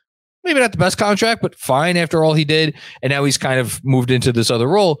 okay, maybe not the best contract, but fine after all he did. And now he's kind of moved into this other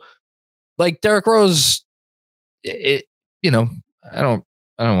role. Like Derrick Rose, I don't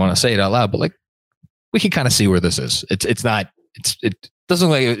want to say it out loud, but like, we can kind of see where this is. It doesn't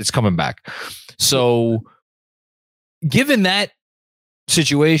look like it's coming back. So given that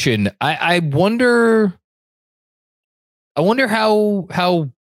situation, I wonder what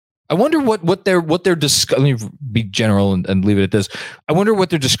their let me be general and leave it at this. I wonder what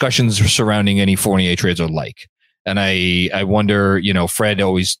their discussions surrounding any Fournier trades are like. And I wonder, Fred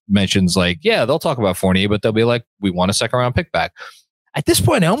always mentions like, yeah, they'll talk about Fournier, but they'll be like, we want a second round pick back. At this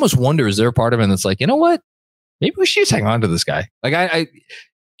point, I almost wonder, is there a part of him that's like, you know what? Maybe we should just hang on to this guy. Like I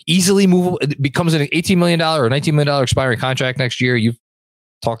easily move. It becomes an $18 million or $19 million expiring contract next year. You've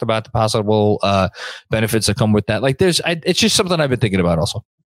talked about the possible benefits that come with that. Like it's just something I've been thinking about also.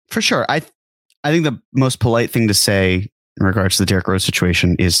 For sure. I think the most polite thing to say in regards to the Derrick Rose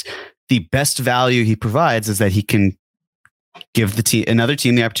situation is the best value he provides is that he can give another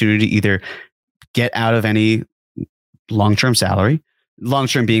team the opportunity to either get out of any long-term salary,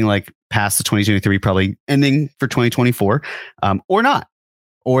 long-term being like past the 2023, probably ending for 2024, or not,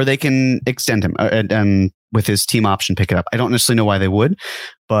 or they can extend him and with his team option, pick it up. I don't necessarily know why they would,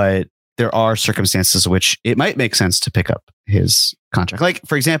 but there are circumstances in which it might make sense to pick up his contract. Like,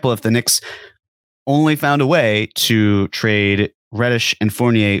 for example, if the Knicks only found a way to trade Reddish and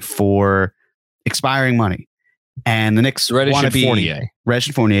Fournier for expiring money, and the Knicks want to be Reddish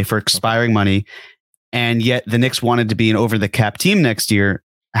and Fournier for expiring money, and yet the Knicks wanted to be an over the cap team next year,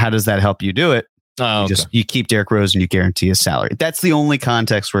 how does that help you do it? Oh, okay. You keep Derrick Rose and you guarantee his salary. That's the only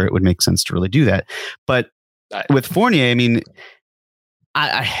context where it would make sense to really do that. But with Fournier, I mean,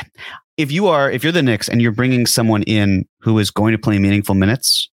 if you're the Knicks and you're bringing someone in who is going to play meaningful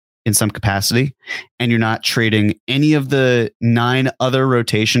minutes in some capacity, and you're not trading any of the 9 other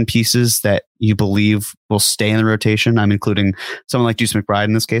rotation pieces that you believe will stay in the rotation, I'm including someone like Deuce McBride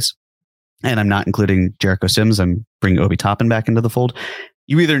in this case, and I'm not including Jericho Sims, I'm bringing Obi Toppin back into the fold.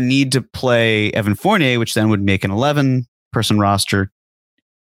 You either need to play Evan Fournier, which then would make an 11-person roster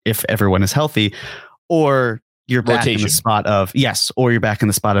if everyone is healthy, or you're back in the spot of, or you're back in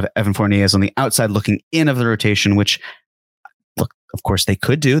the spot of Evan Fournier is on the outside looking in of the rotation, which, look, of course they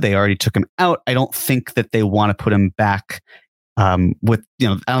could do. They already took him out. I don't think that they want to put him back I don't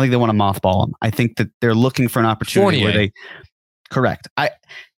think they want to mothball him. I think that they're looking for an opportunity where they, correct.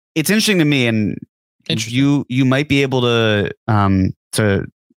 It's interesting to me, and you might be able to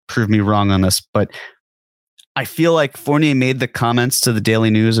prove me wrong on this, but I feel like Fournier made the comments to the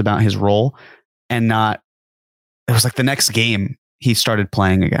Daily News about his role and it was like the next game he started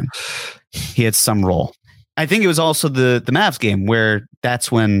playing again. He had some role. I think it was also the Mavs game where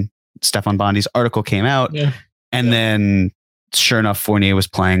that's when Stefan Bondi's article came out. Yeah. And then sure enough, Fournier was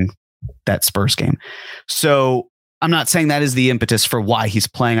playing that Spurs game. So I'm not saying that is the impetus for why he's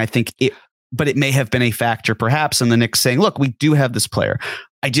playing. I think but it may have been a factor perhaps in the Knicks saying, look, we do have this player.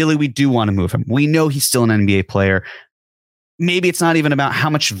 Ideally, we do want to move him. We know he's still an NBA player. Maybe it's not even about how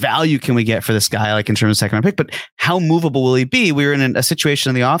much value can we get for this guy, like in terms of second round pick, but how movable will he be? We were in a situation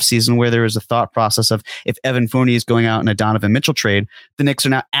in the offseason where there was a thought process of if Evan Fournier is going out in a Donovan Mitchell trade, the Knicks are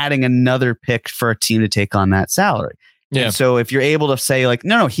now adding another pick for a team to take on that salary. Yeah. And so if you're able to say like,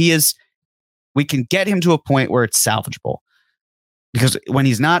 no, we can get him to a point where it's salvageable, because when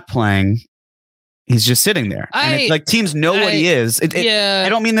he's not playing, he's just sitting there. And it's like teams know what he is. I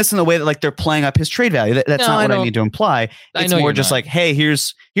don't mean this in the way that like they're playing up his trade value. That's not what I need to imply. It's more just like, hey,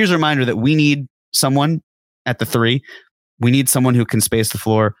 here's a reminder that we need someone at the 3. We need someone who can space the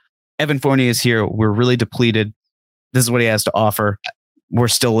floor. Evan Fournier is here. We're really depleted. This is what he has to offer. We're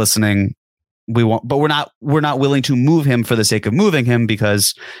still listening. But we're not willing to move him for the sake of moving him,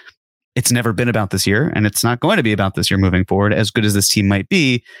 because it's never been about this year, and it's not going to be about this year moving forward, as good as this team might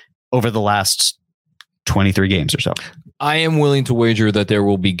be over the last 23 games or so. I am willing to wager that there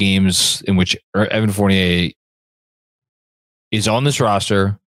will be games in which Evan Fournier is on this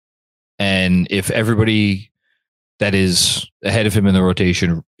roster, and if everybody that is ahead of him in the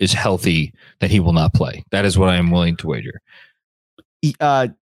rotation is healthy, that he will not play. That is what I am willing to wager.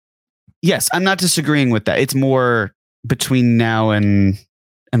 Yes, I'm not disagreeing with that. It's more between now and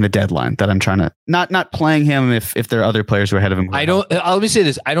the deadline that I'm trying to not playing him if there are other players who are ahead of him. Let me say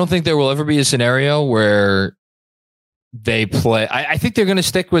this. I don't think there will ever be a scenario where they play. I think they're going to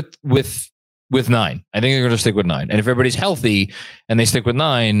stick with 9. I think they're going to stick with 9. And if everybody's healthy and they stick with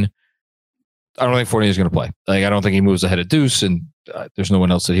 9, I don't think Fournier is going to play. Like, I don't think he moves ahead of Deuce, and there's no one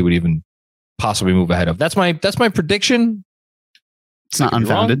else that he would even possibly move ahead of. That's my prediction. It's not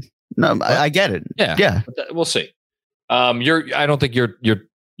unfounded. No, I get it. Yeah. We'll see. I don't think your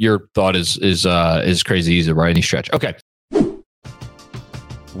thought is crazy either by any stretch. Okay.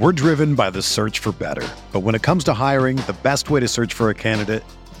 We're driven by the search for better, but when it comes to hiring, the best way to search for a candidate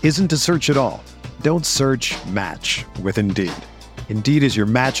isn't to search at all. Don't search, match with Indeed. Indeed is your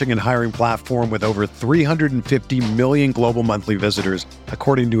matching and hiring platform with over 350 million global monthly visitors,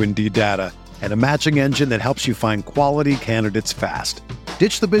 according to Indeed data, and a matching engine that helps you find quality candidates fast.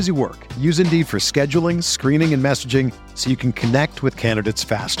 Ditch the busy work. Use Indeed for scheduling, screening, and messaging so you can connect with candidates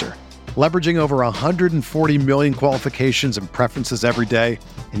faster. Leveraging over 140 million qualifications and preferences every day,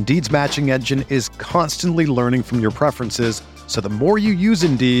 Indeed's matching engine is constantly learning from your preferences, so the more you use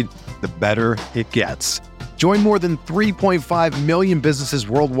Indeed, the better it gets. Join more than 3.5 million businesses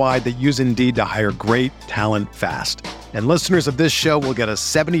worldwide that use Indeed to hire great talent fast. And listeners of this show will get a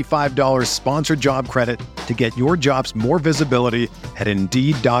 $75 sponsored job credit to get your jobs more visibility at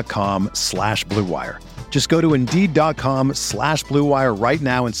Indeed.com/Blue Wire. Just go to Indeed.com/Blue Wire right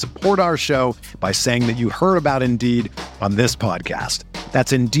now and support our show by saying that you heard about Indeed on this podcast.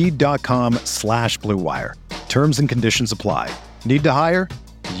 That's Indeed.com/Blue Wire. Terms and conditions apply. Need to hire?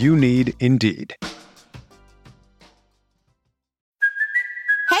 You need Indeed.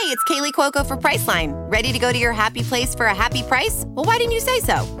 Hey, it's Kaylee Cuoco for Priceline. Ready to go to your happy place for a happy price? Well, why didn't you say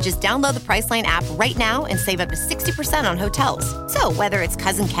so? Just download the Priceline app right now and save up to 60% on hotels. So whether it's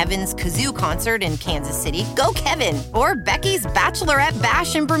Cousin Kevin's Kazoo Concert in Kansas City, go Kevin, or Becky's Bachelorette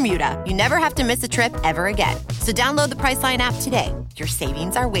Bash in Bermuda, you never have to miss a trip ever again. So download the Priceline app today. Your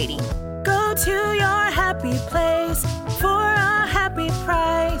savings are waiting. Go to your happy place for a happy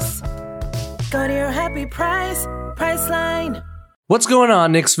price. Go to your happy price, Priceline. What's going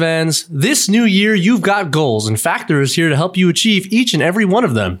on, Knicks fans? This new year, you've got goals, and Factor is here to help you achieve each and every one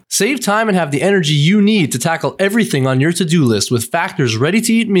of them. Save time and have the energy you need to tackle everything on your to-do list with Factor's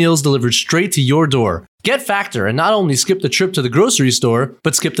ready-to-eat meals delivered straight to your door. Get Factor and not only skip the trip to the grocery store,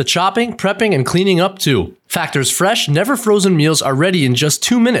 but skip the chopping, prepping, and cleaning up too. Factor's fresh, never frozen meals are ready in just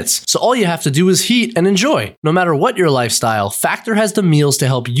 2 minutes, so all you have to do is heat and enjoy. No matter what your lifestyle, Factor has the meals to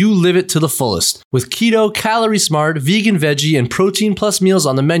help you live it to the fullest. With keto, calorie smart, vegan, veggie, and protein plus meals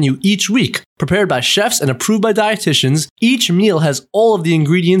on the menu each week. Prepared by chefs and approved by dietitians, each meal has all of the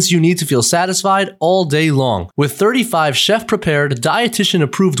ingredients you need to feel satisfied all day long. With 35 chef-prepared,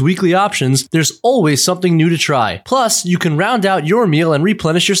 dietitian-approved weekly options, there's always something new to try. Plus, you can round out your meal and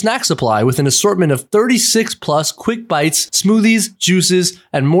replenish your snack supply with an assortment of 36+ quick bites, smoothies, juices,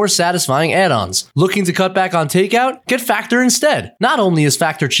 and more satisfying add-ons. Looking to cut back on takeout? Get Factor instead. Not only is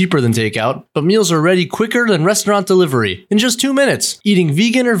Factor cheaper than takeout, but meals are ready quicker than restaurant delivery in just 2 minutes. Eating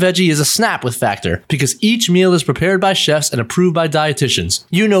vegan or veggie is a snap with Factor because each meal is prepared by chefs and approved by dietitians.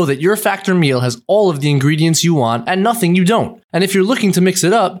 You know that your Factor meal has all of the ingredients you want and nothing you don't. And if you're looking to mix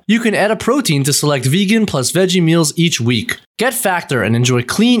it up, you can add a protein to select vegan plus veggie meals each week. Get Factor and enjoy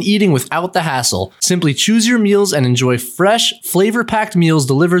clean eating without the hassle. Simply choose your meals and enjoy fresh, flavor-packed meals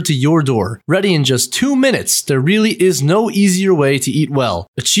delivered to your door. Ready in just 2 minutes, there really is no easier way to eat well.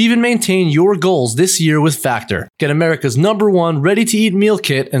 Achieve and maintain your goals this year with Factor. Get America's #1 ready-to-eat meal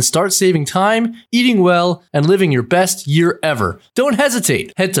kit and start saving time, eating well, and living your best year ever. Don't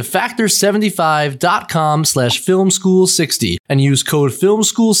hesitate. Head to factor75.com/filmschool60 and use code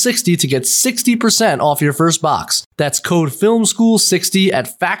FILMSCHOOL60 to get 60% off your first box. That's code FILMSCHOOL60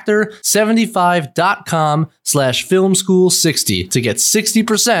 at factor75.com/filmschool60 to get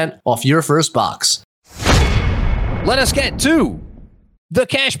 60% off your first box. Let us get to the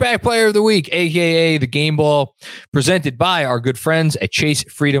Cashback Player of the Week, aka the Game Ball, presented by our good friends at Chase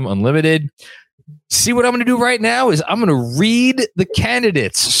Freedom Unlimited. See what I'm going to do right now is I'm going to read the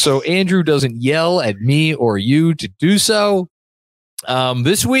candidates so Andrew doesn't yell at me or you to do so.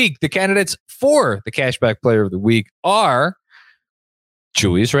 This week, the candidates for the Cashback Player of the Week are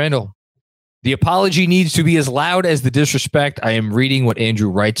Julius Randle. The apology needs to be as loud as the disrespect. I am reading what Andrew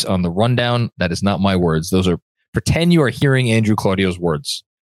writes on the rundown. That is not my words. Those are pretend you are hearing Andrew Claudio's words.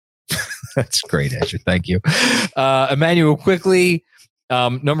 That's great, Andrew. Thank you. Emmanuel Quickley,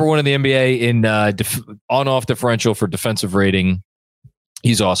 #1 in the NBA in on-off differential for defensive rating.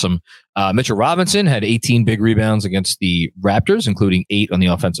 He's awesome. Mitchell Robinson had 18 big rebounds against the Raptors, including 8 on the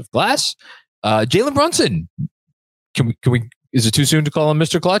offensive glass. Jalen Brunson. Can we? Is it too soon to call him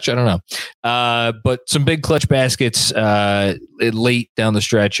Mr. Clutch? I don't know. But some big clutch baskets late down the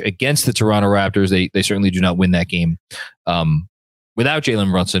stretch against the Toronto Raptors. They certainly do not win that game without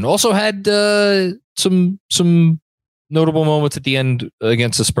Jalen Brunson. Also had some notable moments at the end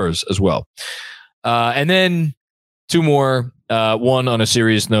against the Spurs as well. And then 2 more. One on a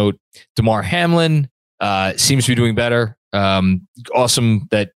serious note, DeMar Hamlin seems to be doing better. Awesome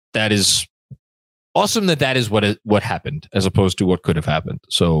that is what happened as opposed to what could have happened.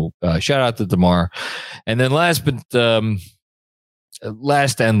 So shout out to DeMar. And then last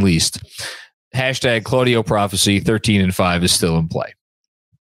and least, hashtag Claudio Prophecy 13-5 is still in play.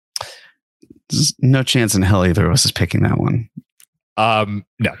 There's no chance in hell either of us is picking that one. No.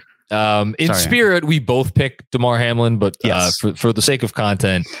 In spirit, we both pick DeMar Hamlin, but yes. For the sake of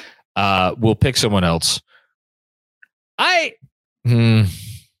content, we'll pick someone else.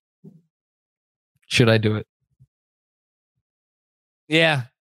 Should I do it? Yeah.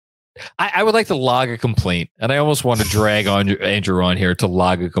 I would like to log a complaint, and I almost want to drag on Andrew on here to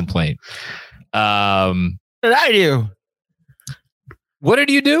log a complaint. What did I do? What did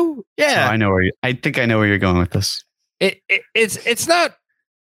you do? Yeah. I think I know where you're going with this. It's not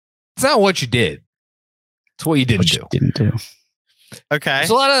what you did. It's what you didn't do. Okay. There's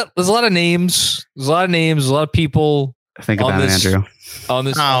a lot of names. There's a lot of people. Think about it, Andrew. On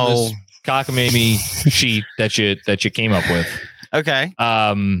this cockamamie sheet that you came up with. Okay.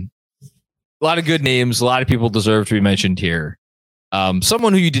 A lot of good names. A lot of people deserve to be mentioned here.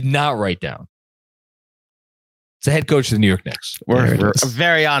 Someone who you did not write down. It's the head coach of the New York Knicks. We're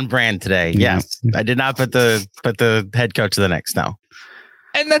very on brand today. Yes. I did not put the head coach of the Knicks. No.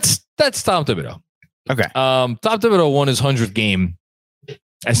 And that's Tom Thibodeau. Okay. Tom Thibodeau won his 100th game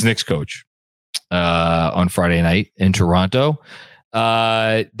as Knicks coach on Friday night in Toronto.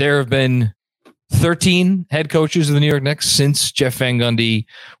 There have been 13 head coaches of the New York Knicks since Jeff Van Gundy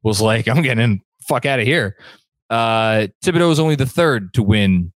was like, I'm getting the fuck out of here. Thibodeau was only the 3rd to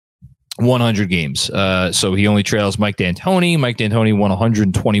win 100 games. So he only trails Mike D'Antoni. Mike D'Antoni won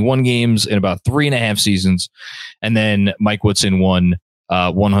 121 games in about 3.5 seasons. And then Mike Woodson won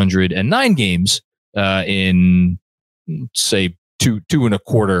 109 games in, say, two and a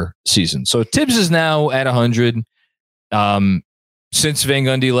quarter seasons. So Tibbs is now at 100. Since Van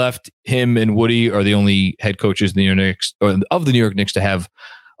Gundy left, him and Woody are the only head coaches of the New York Knicks to have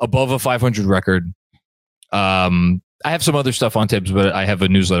above a 500 record. I have some other stuff on Tibbs, but I have a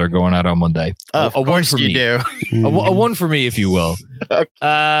newsletter going out on Monday. Of course you do. A one for me, if you will.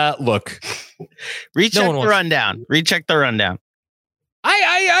 Look. Recheck the rundown.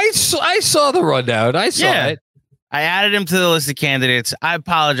 I saw the rundown. I saw it. I added him to the list of candidates. I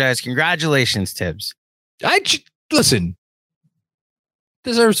apologize. Congratulations, Tibbs. Listen.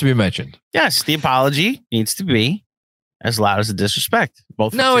 Deserves to be mentioned. Yes, the apology needs to be as loud as the disrespect,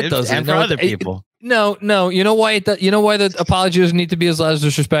 both for Tibbs it doesn't. and for other people. No. You know why you know why the apology doesn't need to be as loud as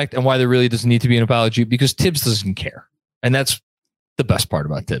disrespect, and why there really doesn't need to be an apology? Because Tibbs doesn't care, and that's the best part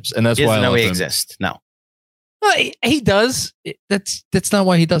about Tibbs, and that's why I love him. Exist. No, well, he does. That's not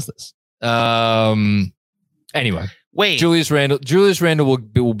why he does this. Anyway, wait. Julius Randle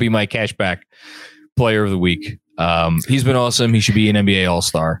will be my cashback player of the week. He's been awesome. He should be an NBA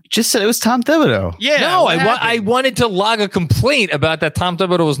All-Star. Just said it was Tom Thibodeau. Yeah. No, I wanted to log a complaint about that Tom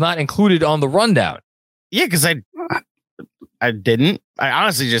Thibodeau was not included on the rundown. Yeah, because I didn't. I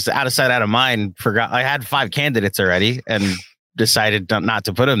honestly just out of sight, out of mind, forgot. I had 5 candidates already and decided not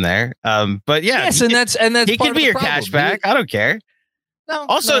to put him there. But yeah, yes, and that's he can be your cashback. I don't care. No.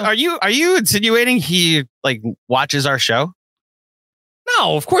 Also, no. are you insinuating he like watches our show?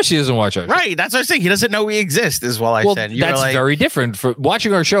 No, of course he doesn't watch our show. Right, that's what I'm saying. He doesn't know we exist, is what I said. That's very different. For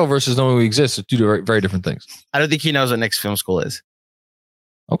watching our show versus knowing we exist are two very, very different things. I don't think he knows what Knicks Film School is.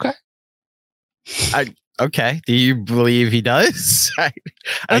 Okay. Okay. Do you believe he does? I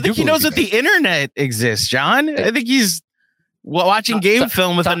don't think he knows that the internet exists, John. I think he's watching game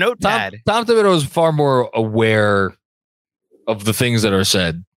film with a notepad. Tom Thibodeau is far more aware of the things that are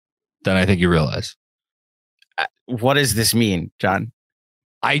said than I think you realize. What does this mean, John?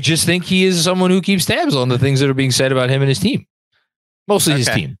 I just think he is someone who keeps tabs on the things that are being said about him and his team. Mostly his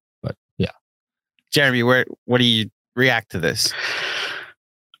team, but yeah. Jeremy, what do you react to this?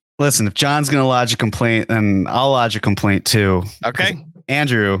 Listen, if John's going to lodge a complaint, then I'll lodge a complaint too. Okay.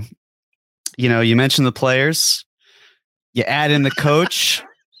 Andrew, you mentioned the players. You add in the coach.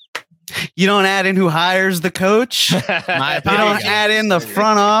 You don't add in who hires the coach. You don't add in the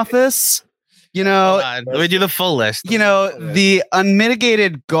front office. Let me do the full list. The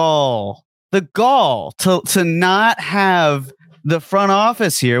unmitigated gall to not have the front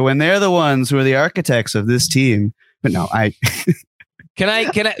office here when they're the ones who are the architects of this team. But no, Can I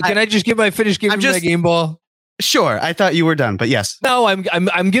just finish giving my game ball? Sure. I thought you were done, but yes. No,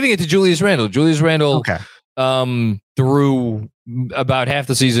 I'm giving it to Julius Randle. Julius Randle, through about half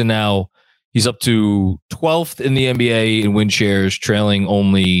the season now, he's up to 12th in the NBA in win shares, trailing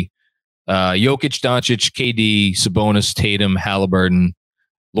only Jokic, Doncic, KD, Sabonis, Tatum, Halliburton,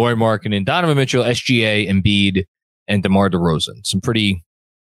 Lauri Markkanen, Donovan Mitchell, SGA, Embiid, and DeMar DeRozan. Some pretty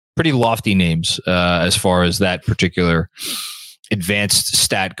lofty names as far as that particular advanced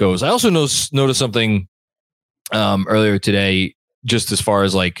stat goes. I also noticed something earlier today, just as far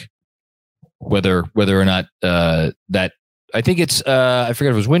as like whether or not that I think it's I forget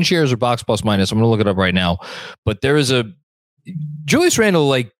if it was win shares or box plus minus. I'm going to look it up right now, but there is a Julius Randle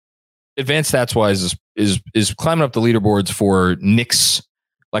like advanced stats wise is climbing up the leaderboards for Knicks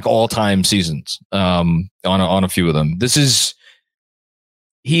like all time seasons on a few of them.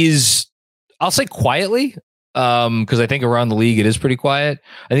 He's I'll say quietly. Because I think around the league it is pretty quiet.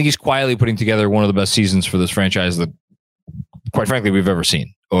 I think he's quietly putting together one of the best seasons for this franchise that, quite frankly, we've ever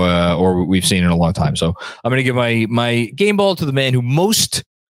seen or we've seen in a long time. So I'm going to give my game ball to the man who most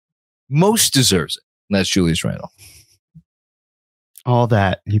deserves it, and that's Julius Randle. All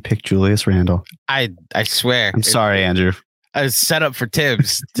that you picked Julius Randle. I swear. I'm sorry, Andrew. I was set up for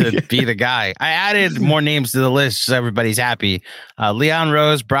Tibbs to be the guy. I added more names to the list so everybody's happy. Leon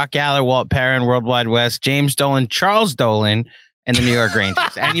Rose, Brock Aller, Walt Perrin, Worldwide West, James Dolan, Charles Dolan, and the New York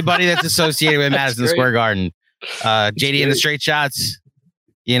Rangers. Anybody that's associated with Madison Square Garden. JD and the Straight Shots,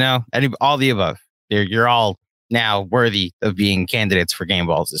 all the above. You're all now worthy of being candidates for game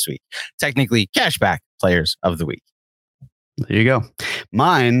balls this week. Technically, cashback players of the week. There you go.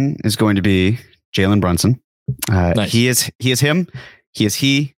 Mine is going to be Jalen Brunson. Nice. He is him. He is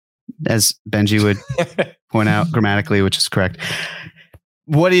he, as Benji would point out grammatically, which is correct.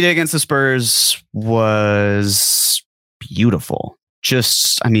 What he did against the Spurs was beautiful.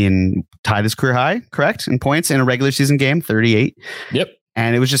 Tied his career high, correct, in points in a regular season game, 38. Yep.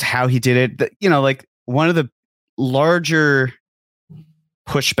 And it was just how he did it. Like one of the larger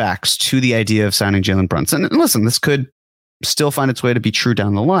pushbacks to the idea of signing Jalen Brunson. And listen, this could still find its way to be true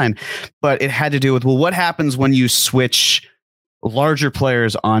down the line, but it had to do with, what happens when you switch larger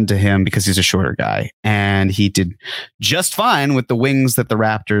players onto him because he's a shorter guy? And he did just fine with the wings that the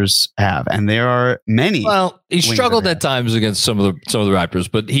Raptors have. And there are many. Well, he struggled at times against some of the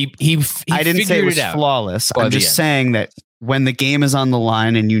Raptors, but he I didn't say it was flawless. I'm just saying that when the game is on the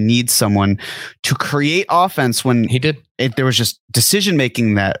line and you need someone to create offense, when he did, there was just decision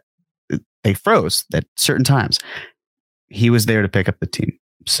making that they froze at certain times. he was there to pick up the team.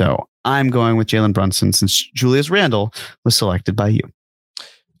 So I'm going with Jalen Brunson since Julius Randle was selected by you.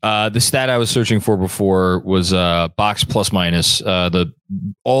 The stat I was searching for before was box plus minus. The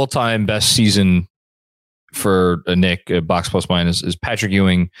all-time best season for a Nick box plus minus is Patrick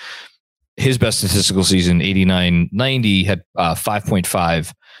Ewing. His best statistical season, 89-90, had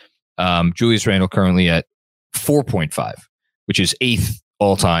 5.5. Julius Randle currently at 4.5, which is 8th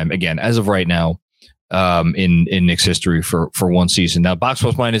all-time, again, as of right now, in Knicks history for one season. Now, box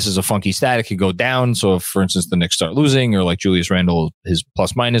plus minus is a funky stat. It could go down. So if, for instance, the Knicks start losing, or like Julius Randle, his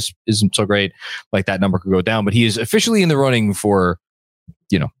plus minus isn't so great, like that number could go down. But he is officially in the running for,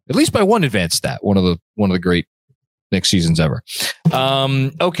 at least by one advanced stat, one of the great Knicks seasons ever.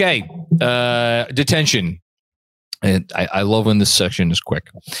 Okay. Detention. And I love when this section is quick.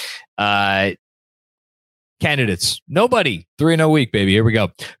 Candidates. Nobody. 3-0 week, baby. Here we go.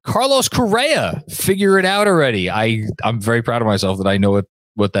 Carlos Correa. Figure it out already. I'm very proud of myself that I know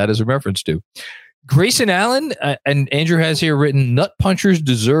what that is a reference to. Grayson Allen, and Andrew has here written, nut punchers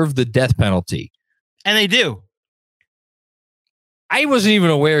deserve the death penalty. And they do. I wasn't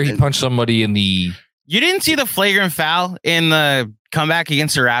even aware he punched somebody in the... You didn't see the flagrant foul in the comeback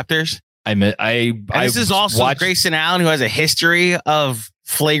against the Raptors? This is also Grayson Allen, who has a history of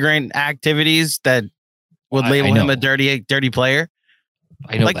flagrant activities that would label him a dirty player.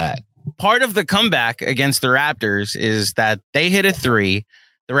 I know that. Part of the comeback against the Raptors is that they hit a 3,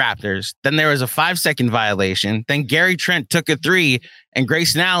 the Raptors. Then there was a 5-second violation. Then Gary Trent took a 3 and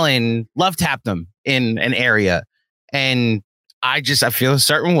Grayson Allen love tapped them in an area. And I feel a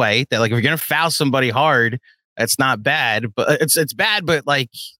certain way that, like, if you're going to foul somebody hard, that's not bad, but it's bad, but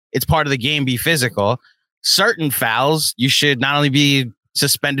like, it's part of the game, be physical. Certain fouls, you should not only be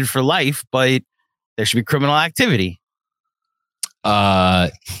suspended for life, but there should be criminal activity.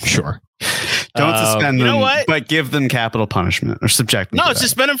 Sure. Don't suspend them, you know what? But give them capital punishment or subject them. No,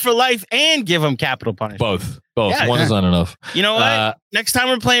 suspend them for life and give them capital punishment. Both. Yeah. One is not enough. You know what? Next time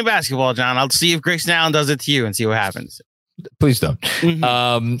we're playing basketball, John, I'll see if Grayson Allen does it to you and see what happens. Please don't.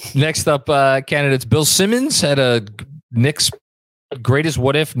 Mm-hmm. Next up, candidates. Bill Simmons had a Knicks greatest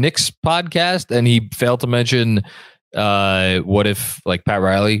what if Knicks podcast, and he failed to mention what if like Pat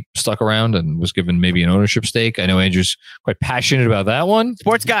Riley stuck around and was given maybe an ownership stake. I know Andrew's quite passionate about that one.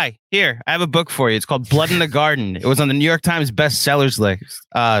 Sports guy, here, I have a book for you. It's called Blood in the Garden. It was on the New York Times bestsellers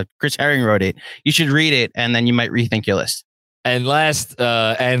list. Chris Herring wrote it. You should read it, and then you might rethink your list. And last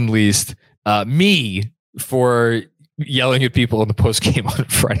and least, me for yelling at people in the post game on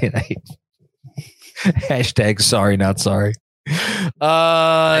Friday night. Hashtag sorry, not sorry.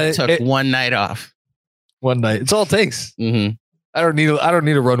 I took one night off. One night. It's all it takes. Mm-hmm. I don't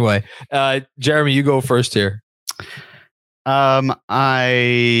need a runway. Jeremy, you go first here.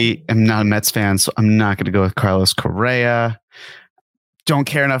 I am not a Mets fan, so I'm not going to go with Carlos Correa. Don't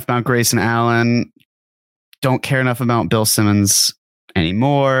care enough about Grayson Allen. Don't care enough about Bill Simmons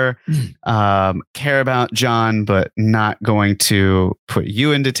anymore. Care about John, but not going to put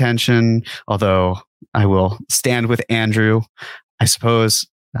you in detention, although I will stand with Andrew, I suppose.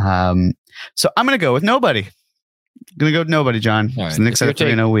 So I'm going to go with nobody. I'm going to go with nobody, John. Right. It's the Knicks at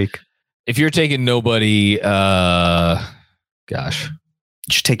 3-0 week. If you're taking nobody, gosh. You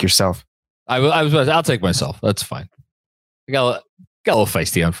should take yourself. I'll take myself. That's fine. I got a little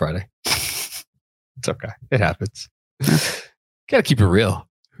feisty on Friday. It's okay. It happens. Got to keep it real.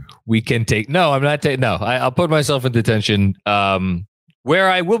 We can take... No, I'm not taking... No, I'll put myself in detention. Where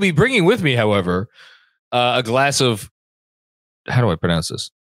I will be bringing with me, however, a glass of... How do I pronounce this?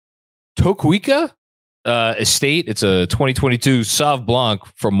 Tokuika Estate. It's a 2022 Sauv Blanc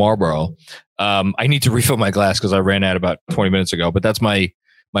from Marlborough. I need to refill my glass because I ran out about 20 minutes ago, but that's my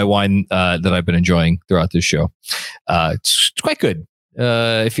wine that I've been enjoying throughout this show. It's quite good.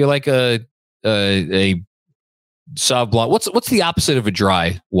 If you like a Sauv Blanc, what's the opposite of a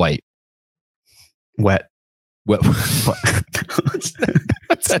dry white? Wet. What's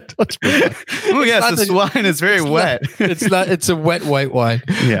that? Oh yes, this wine is very wet. It's a wet white wine.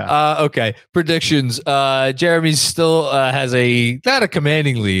 Yeah. Okay. Predictions. Jeremy still has not a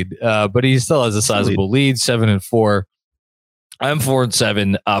commanding lead, but he still has a sizable lead, 7-4. I'm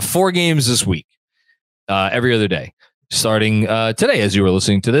 4-7. 4 games this week. Every other day. Starting today, as you were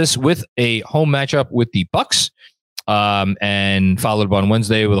listening to this, with a home matchup with the Bucks, and followed up on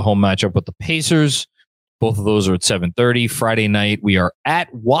Wednesday with a home matchup with the Pacers. Both of those are at 7:30. Friday night, we are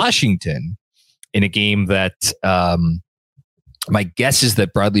at Washington in a game that my guess is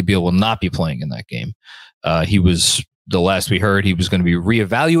that Bradley Beal will not be playing in that game. He was, the last we heard, he was going to be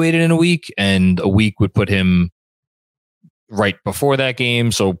reevaluated in a week, and a week would put him right before that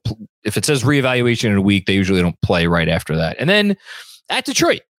game. So if it says reevaluation in a week, they usually don't play right after that. And then at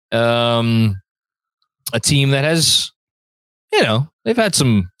Detroit, a team that has, they've had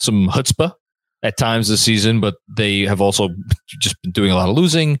some chutzpah at times this season, but they have also just been doing a lot of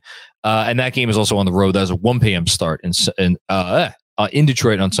losing. And that game is also on the road. That was a 1 p.m. start in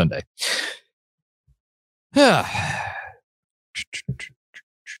Detroit on Sunday. I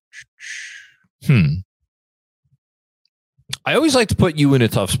always like to put you in a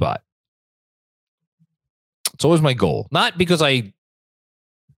tough spot. It's always my goal. Not because it's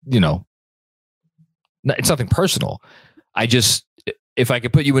nothing personal. If I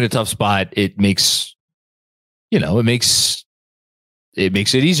could put you in a tough spot, it makes it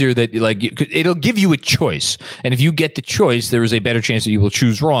easier that it'll give you a choice. And if you get the choice, there is a better chance that you will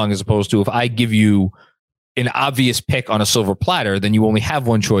choose wrong, as opposed to if I give you an obvious pick on a silver platter, then you only have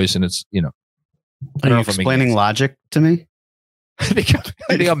one choice, and it's, Are you explaining logic to me? I think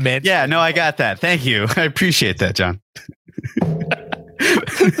I'm meant. Yeah, no, I got that. Thank you. I appreciate that, John.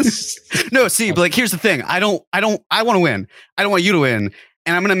 No, see, but here's the thing. I want to win. I don't want you to win.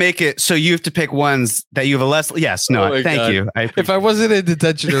 And I'm going to make it so you have to pick ones that you have a less. Yes. No, thank God. You. If I wasn't in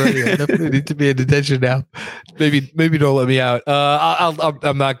detention already, I definitely need to be in detention now. Maybe don't let me out.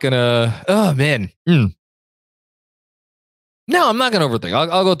 I'm not going to. Oh, man. No, I'm not going to overthink.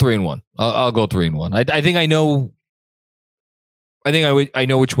 I'll go 3-1. I'll go 3-1. I think I know. I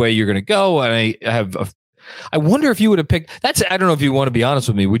know which way you're going to go. And I wonder if you would have picked. I don't know if you want to be honest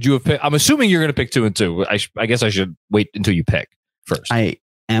with me. Would you have picked? I'm assuming you're going to pick 2 and 2. I guess I should wait until you pick first. I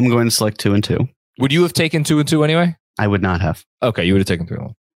am going to select 2 and 2. Would you have taken 2 and 2 anyway? I would not have. Okay, you would have taken 3 and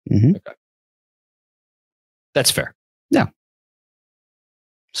 1. Mm-hmm. Okay, that's fair. Yeah.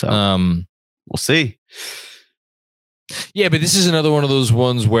 So we'll see. Yeah, but this is another one of those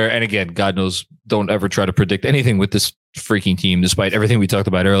ones where, and again, God knows, don't ever try to predict anything with this freaking team, despite everything we talked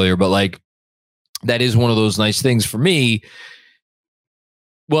about earlier. But that is one of those nice things for me.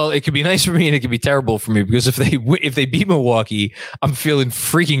 Well, it could be nice for me and it could be terrible for me, because if they beat Milwaukee, I'm feeling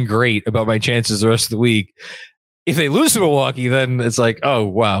freaking great about my chances the rest of the week. If they lose to Milwaukee, then it's like, oh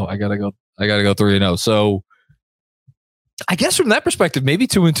wow, I gotta go 3-0. So I guess from that perspective, maybe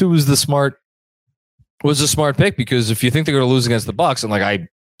 2 and 2 was a smart pick, because if you think they're going to lose against the Bucks, and I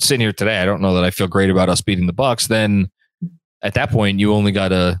sit here today, I don't know that I feel great about us beating the Bucks, then at that point you only got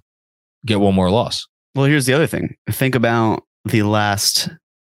to get one more loss. Well, here's the other thing. Think about the last,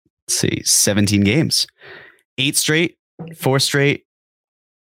 17 games. 8 straight, 4 straight,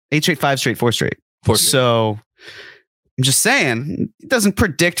 8 straight, 5 straight, 4 straight. 4 straight. So I'm just saying, it doesn't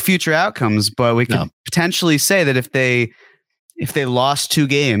predict future outcomes, but we could potentially say that if they lost 2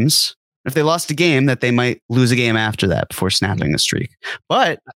 games, if they lost a game, that they might lose a game after that before snapping a streak.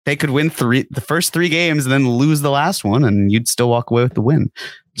 But they could win the first 3 games and then lose the last one, and you'd still walk away with the win.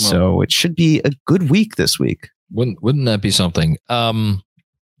 Well, so it should be a good week this week. Wouldn't that be something?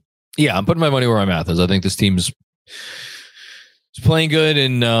 Yeah, I'm putting my money where my mouth is. I think this team's playing good,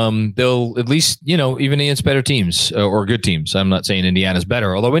 and they'll at least, even against better teams or good teams. I'm not saying Indiana's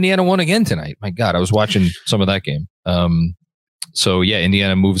better, although Indiana won again tonight. My God, I was watching some of that game. So yeah,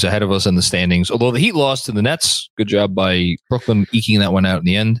 Indiana moves ahead of us in the standings. Although the Heat lost to the Nets, good job by Brooklyn eking that one out in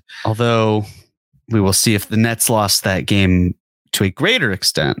the end. Although we will see if the Nets lost that game to a greater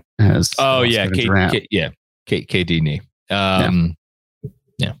extent. KD knee. Yeah,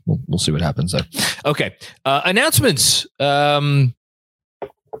 we'll see what happens there. Okay, announcements. Do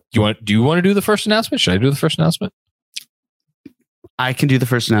you want to do the first announcement? Should I do the first announcement? I can do the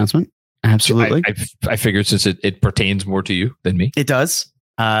first announcement. Absolutely. I figured since it pertains more to you than me. It does.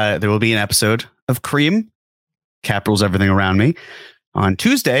 There will be an episode of Cream, Cap Rules Everything Around Me, on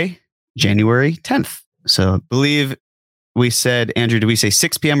Tuesday, January 10th. So I believe we said, Andrew, did we say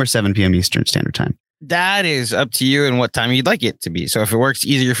 6 p.m. or 7 p.m. Eastern Standard Time? That is up to you and what time you'd like it to be. So if it works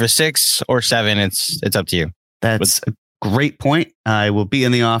easier for 6 or 7, it's up to you. That's a great point. I will be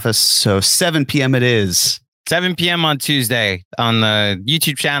in the office. So 7 p.m. it is. 7 p.m. on Tuesday on the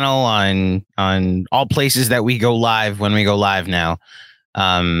YouTube channel, on all places that we go live when we go live now.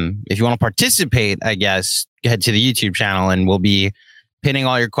 If you want to participate, I guess, head to the YouTube channel and we'll be pinning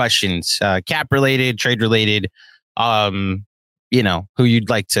all your questions, cap related, trade related, who you'd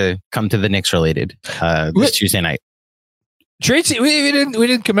like to come to the Knicks related this Tuesday night. Trade we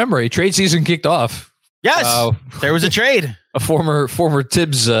didn't commemorate. Trade season kicked off. Yes, there was a trade. A former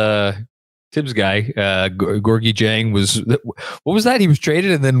Tibbs guy, Gorgie Jang what was that? He was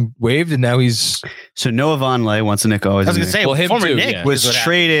traded and then waived, and now he's Noah Vonleh, once a Knick, always. I was going to say, him former too, Knick was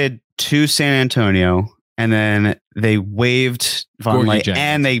traded to San Antonio, and then they waived Vonleh,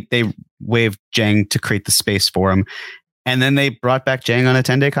 and they waived Jang to create the space for him. And then they brought back Jang on a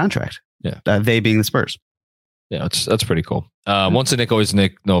 10-day contract. Yeah. They being the Spurs. Yeah, that's pretty cool. Once a Nick, always a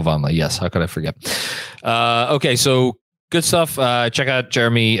Nick. No Vonleh. Yes, how could I forget? Okay, so good stuff. Check out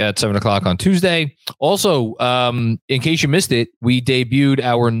Jeremy at 7:00 on Tuesday. Also, in case you missed it, we debuted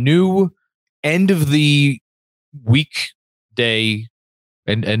our new end of the weekday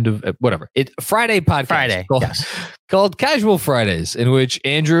and end of whatever Friday podcast called Casual Fridays, in which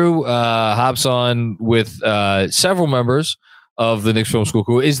Andrew hops on with several members of the Knicks Film School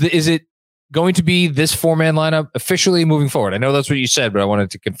crew. Is it going to be this 4-man lineup officially moving forward? I know that's what you said, but I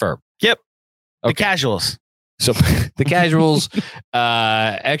wanted to confirm. Yep. Okay. The casuals. So the casuals,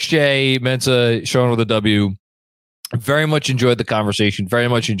 XJ, Mensa, Sean with a W. Very much enjoyed the conversation. Very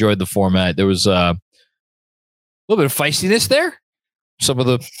much enjoyed the format. There was a little bit of feistiness there. Some of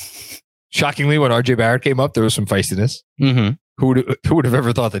the, shockingly, when RJ Barrett came up, there was some feistiness. Mm-hmm. Who would have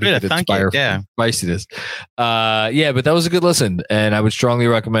ever thought that he could inspire feistiness? But that was a good listen, and I would strongly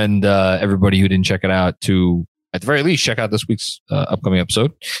recommend everybody who didn't check it out to, at the very least, check out this week's upcoming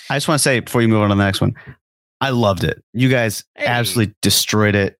episode. I just want to say before you move on to the next one, I loved it. You guys absolutely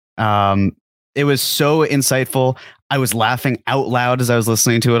destroyed it. It was so insightful. I was laughing out loud as I was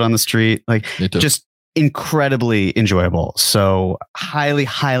listening to it on the street. Like, just incredibly enjoyable. So highly,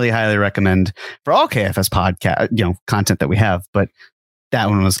 highly, highly recommend for all KFS podcast, content that we have. But that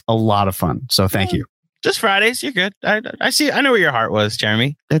one was a lot of fun. So thank you. Just Fridays. You're good. I see. I know where your heart was,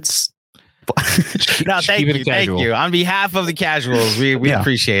 Jeremy. It's no, thank you. Thank you. On behalf of the casuals, we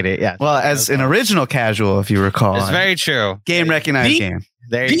appreciate it. Yeah. Well, as an original casual, if you recall. It's very true. Game recognized game.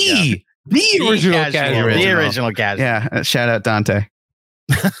 There you go. The original casual. The original casual. Yeah. Shout out Dante.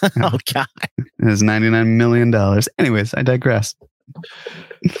 Oh God. It was $99 million. Anyways, I digress.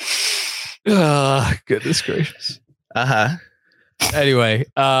 Goodness gracious. Anyway,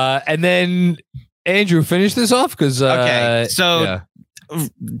 and then Andrew, finish this off because okay. So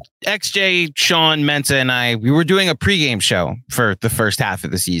XJ, Sean, Mensa, and we were doing a pregame show for the first half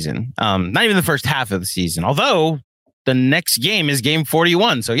of the season. Not even the first half of the season, although the next game is game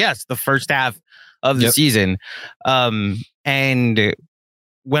 41. So yes, the first half of the season. And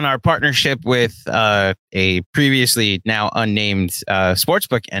when our partnership with a previously now unnamed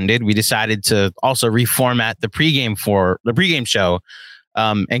sportsbook ended, we decided to also reformat the pregame show.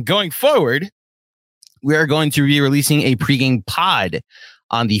 And going forward, we are going to be releasing a pregame pod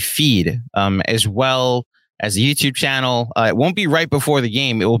on the feed, as well as the YouTube channel. It won't be right before the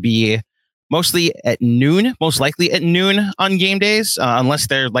game. It will be mostly at noon, most likely at noon on game days, unless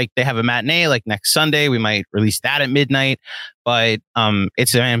they have a matinee like next Sunday. We might release that at midnight. But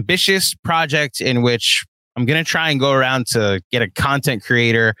it's an ambitious project in which I'm going to try and go around to get a content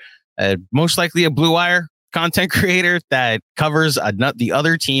creator, most likely a Blue Wire content creator that covers the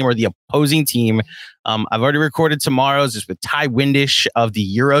other team or the opposing team. I've already recorded tomorrow's just with Ty Windish of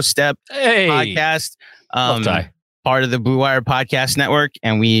the Eurostep podcast. Part of the Blue Wire Podcast Network.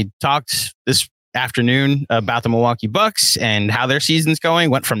 And we talked this afternoon about the Milwaukee Bucks and how their season's going.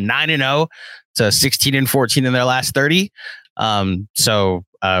 Went from 9-0 to 16-14 in their last 30. So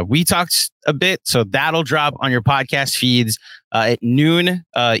we talked a bit. So that'll drop on your podcast feeds at noon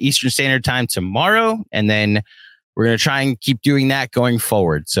Eastern Standard Time tomorrow. And then we're going to try and keep doing that going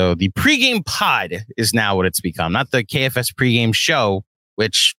forward. So the pregame pod is now what it's become, not the KFS pregame show,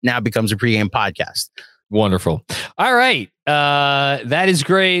 which now becomes a pregame podcast. Wonderful. All right. That is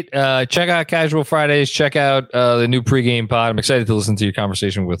great. Check out Casual Fridays. Check out the new pregame pod. I'm excited to listen to your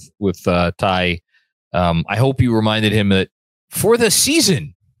conversation with Ty. I hope you reminded him that for the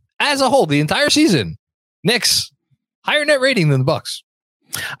season as a whole, the entire season, Knicks higher net rating than the Bucks.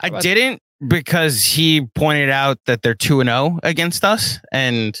 I didn't, because he pointed out that they're 2-0 against us.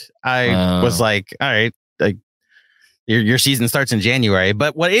 And I was like, all right, like, your season starts in January.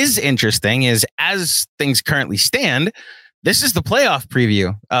 But what is interesting is, as things currently stand, this is the playoff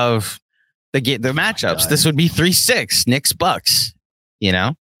preview of the matchups. This would be 3-6 Knicks Bucks.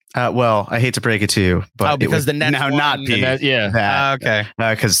 Well, I hate to break it to you, but because the Nets now won, not be that. Okay,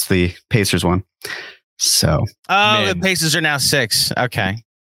 because the Pacers won. So the Pacers are now 6. Okay.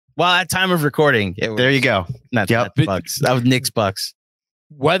 Well, at time of recording, there you go. Not Bucks. That was Knicks Bucks.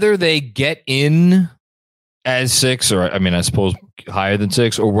 Whether they get in as 6, or I suppose higher than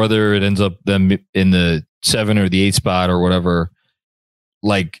 6, or whether it ends up them in the 7 or the 8 spot or whatever,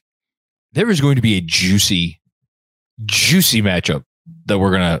 like, there is going to be a juicy matchup that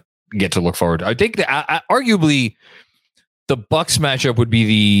we're gonna get to look forward to. I think that arguably the Bucks matchup would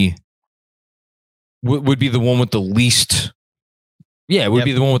be the one with the least. Yeah, it would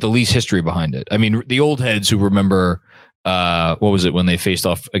be the one with the least history behind it. I mean, the old heads who remember what was it when they faced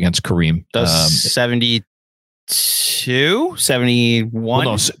off against Kareem? 72 72, 71.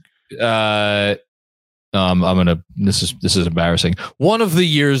 Well, no, this is embarrassing. One of the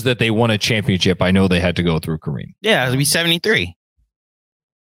years that they won a championship, I know they had to go through Kareem. Yeah, it'll be 73.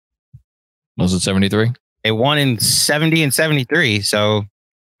 Was it 73? They won in 70 and 73. So I'm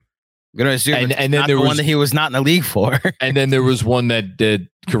going to assume and then not there the was one that he was not in the league for. And then there was one that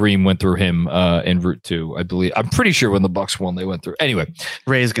Kareem went through him in Route 2, I believe. I'm pretty sure when the Bucks won, they went through. Anyway,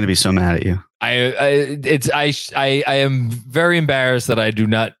 Ray's going to be so mad at you. I am very embarrassed that I do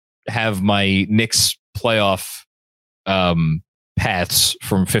not have my Knicks playoff paths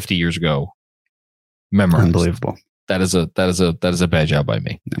from 50 years ago memorized. Unbelievable. That is a bad job by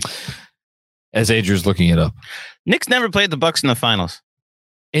me. As Adrian's looking it up, Knicks never played the Bucks in the finals.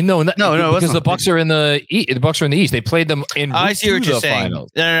 And no, because the not. Bucks are in the East. The Bucks are in the East. They played them in. I see what you're saying.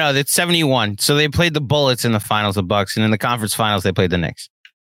 Finals. No, it's 71. So they played the Bullets in the finals, the Bucks, and in the conference finals they played the Knicks.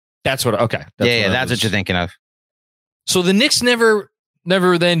 That's what. Okay. That's what you're thinking of. So the Knicks never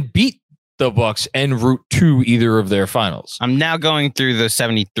then beat the Bucks en route to either of their finals. I'm now going through the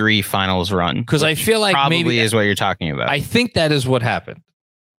 73 finals run because I feel like probably maybe is what you're talking about. I think that is what happened.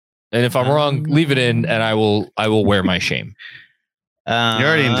 And if I'm wrong, leave it in, and I will wear my shame. You're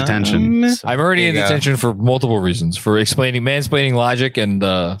already in detention. I'm already in detention for multiple reasons, for mansplaining logic, and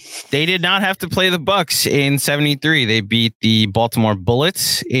they did not have to play the Bucks in 73. They beat the Baltimore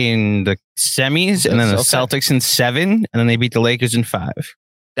Bullets in the semis, and then the Celtics in 7, and then they beat the Lakers in 5.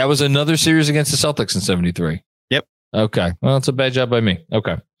 That was another series against the Celtics in 73. Yep. Okay. Well, it's a bad job by me.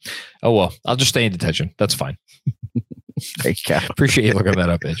 Okay. Oh well, I'll just stay in detention. That's fine. Appreciate you looking that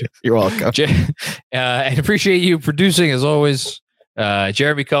up, Andrew. You're welcome. And appreciate you producing as always.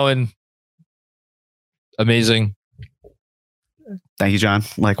 Jeremy Cohen, amazing. Thank you, John.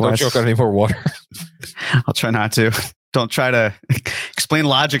 Likewise. Don't choke on any more water. I'll try not to. Don't try to explain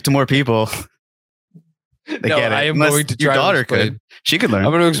logic to more people. They get it. I am Unless going to try. Your daughter could. She could learn.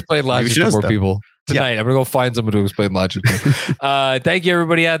 I'm going to explain logic to more people tonight. Yeah. I'm going to go find someone to explain logic to. Thank you,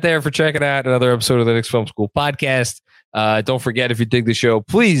 everybody out there, for checking out another episode of the Knicks Film School podcast. Don't forget, if you dig the show,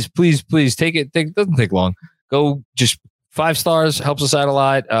 please take it. It doesn't take long. Go just 5 stars, helps us out a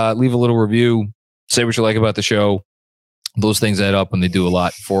lot. Leave a little review. Say what you like about the show. Those things add up and they do a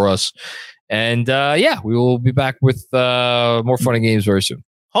lot for us. And we will be back with more fun and games very soon.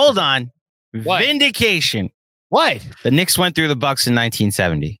 Hold on. What? Vindication. What? The Knicks went through the Bucks in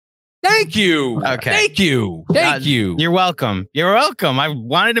 1970. Thank you. Okay. Thank you. You're welcome. You're welcome. I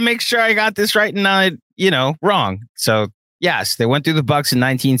wanted to make sure I got this right and not, wrong. So yes, they went through the Bucks in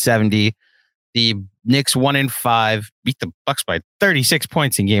 1970. The Knicks 1-5, beat the Bucks by 36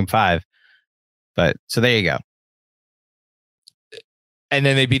 points in Game 5. But so there you go. And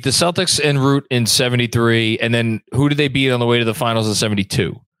then they beat the Celtics en route in 73. And then who did they beat on the way to the finals in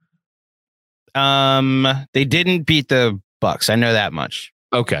 72? They didn't beat the Bucks. I know that much.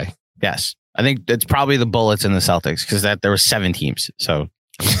 Okay. Yes. I think it's probably the Bullets and the Celtics because there were 7 teams. So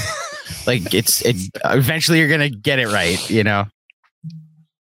eventually you're going to get it right,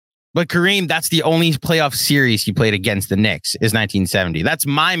 But Kareem, that's the only playoff series he played against the Knicks is 1970. That's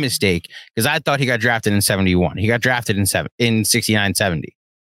my mistake because I thought he got drafted in 71. He got drafted in 69-70.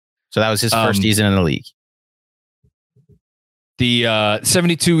 So that was his first season in the league. The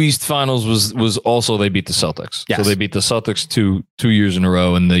 72 East Finals was also they beat the Celtics. Yes. So they beat the Celtics two years in a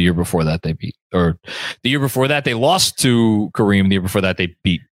row, and the year before that the year before that they lost to Kareem. The year before that they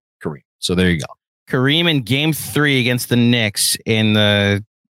beat Kareem. So there you go. Kareem in Game 3 against the Knicks in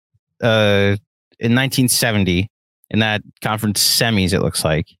 1970 in that conference semis, it looks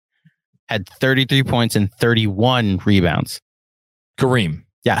like, had 33 points and 31 rebounds. Kareem.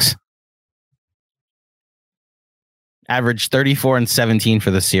 Yes. Averaged 34 and 17 for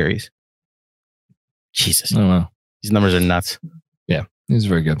the series. Jesus. I don't know. These numbers are nuts. Yeah, he's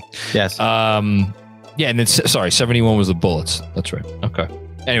very good. Yes. And then 71 was the Bullets. That's right. Okay.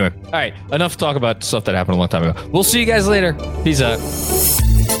 Anyway, all right. Enough talk about stuff that happened a long time ago. We'll see you guys later. Peace out.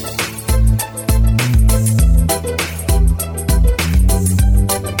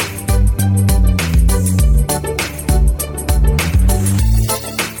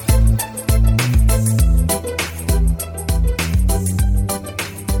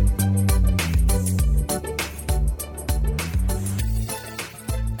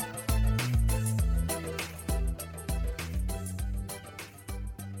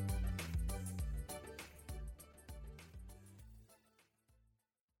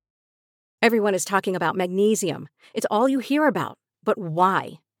 Everyone is talking about magnesium. It's all you hear about. But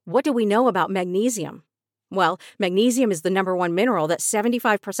why? What do we know about magnesium? Well, magnesium is the #1 mineral that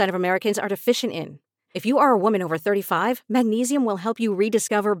 75% of Americans are deficient in. If you are a woman over 35, magnesium will help you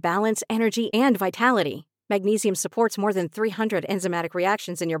rediscover balance, energy, and vitality. Magnesium supports more than 300 enzymatic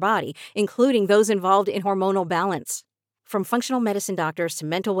reactions in your body, including those involved in hormonal balance. From functional medicine doctors to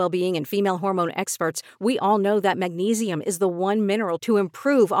mental well-being and female hormone experts, we all know that magnesium is the one mineral to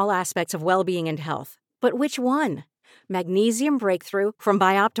improve all aspects of well-being and health. But which one? Magnesium Breakthrough from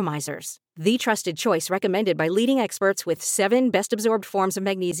Bioptimizers, the trusted choice recommended by leading experts with 7 best-absorbed forms of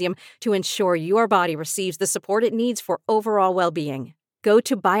magnesium to ensure your body receives the support it needs for overall well-being. Go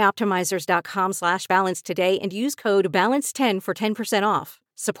to bioptimizers.com/balance today and use code BALANCE10 for 10% off.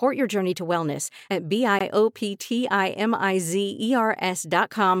 Support your journey to wellness at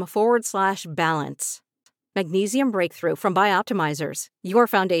bioptimizers.com/balance. Magnesium Breakthrough from Bioptimizers, your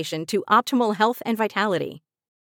foundation to optimal health and vitality.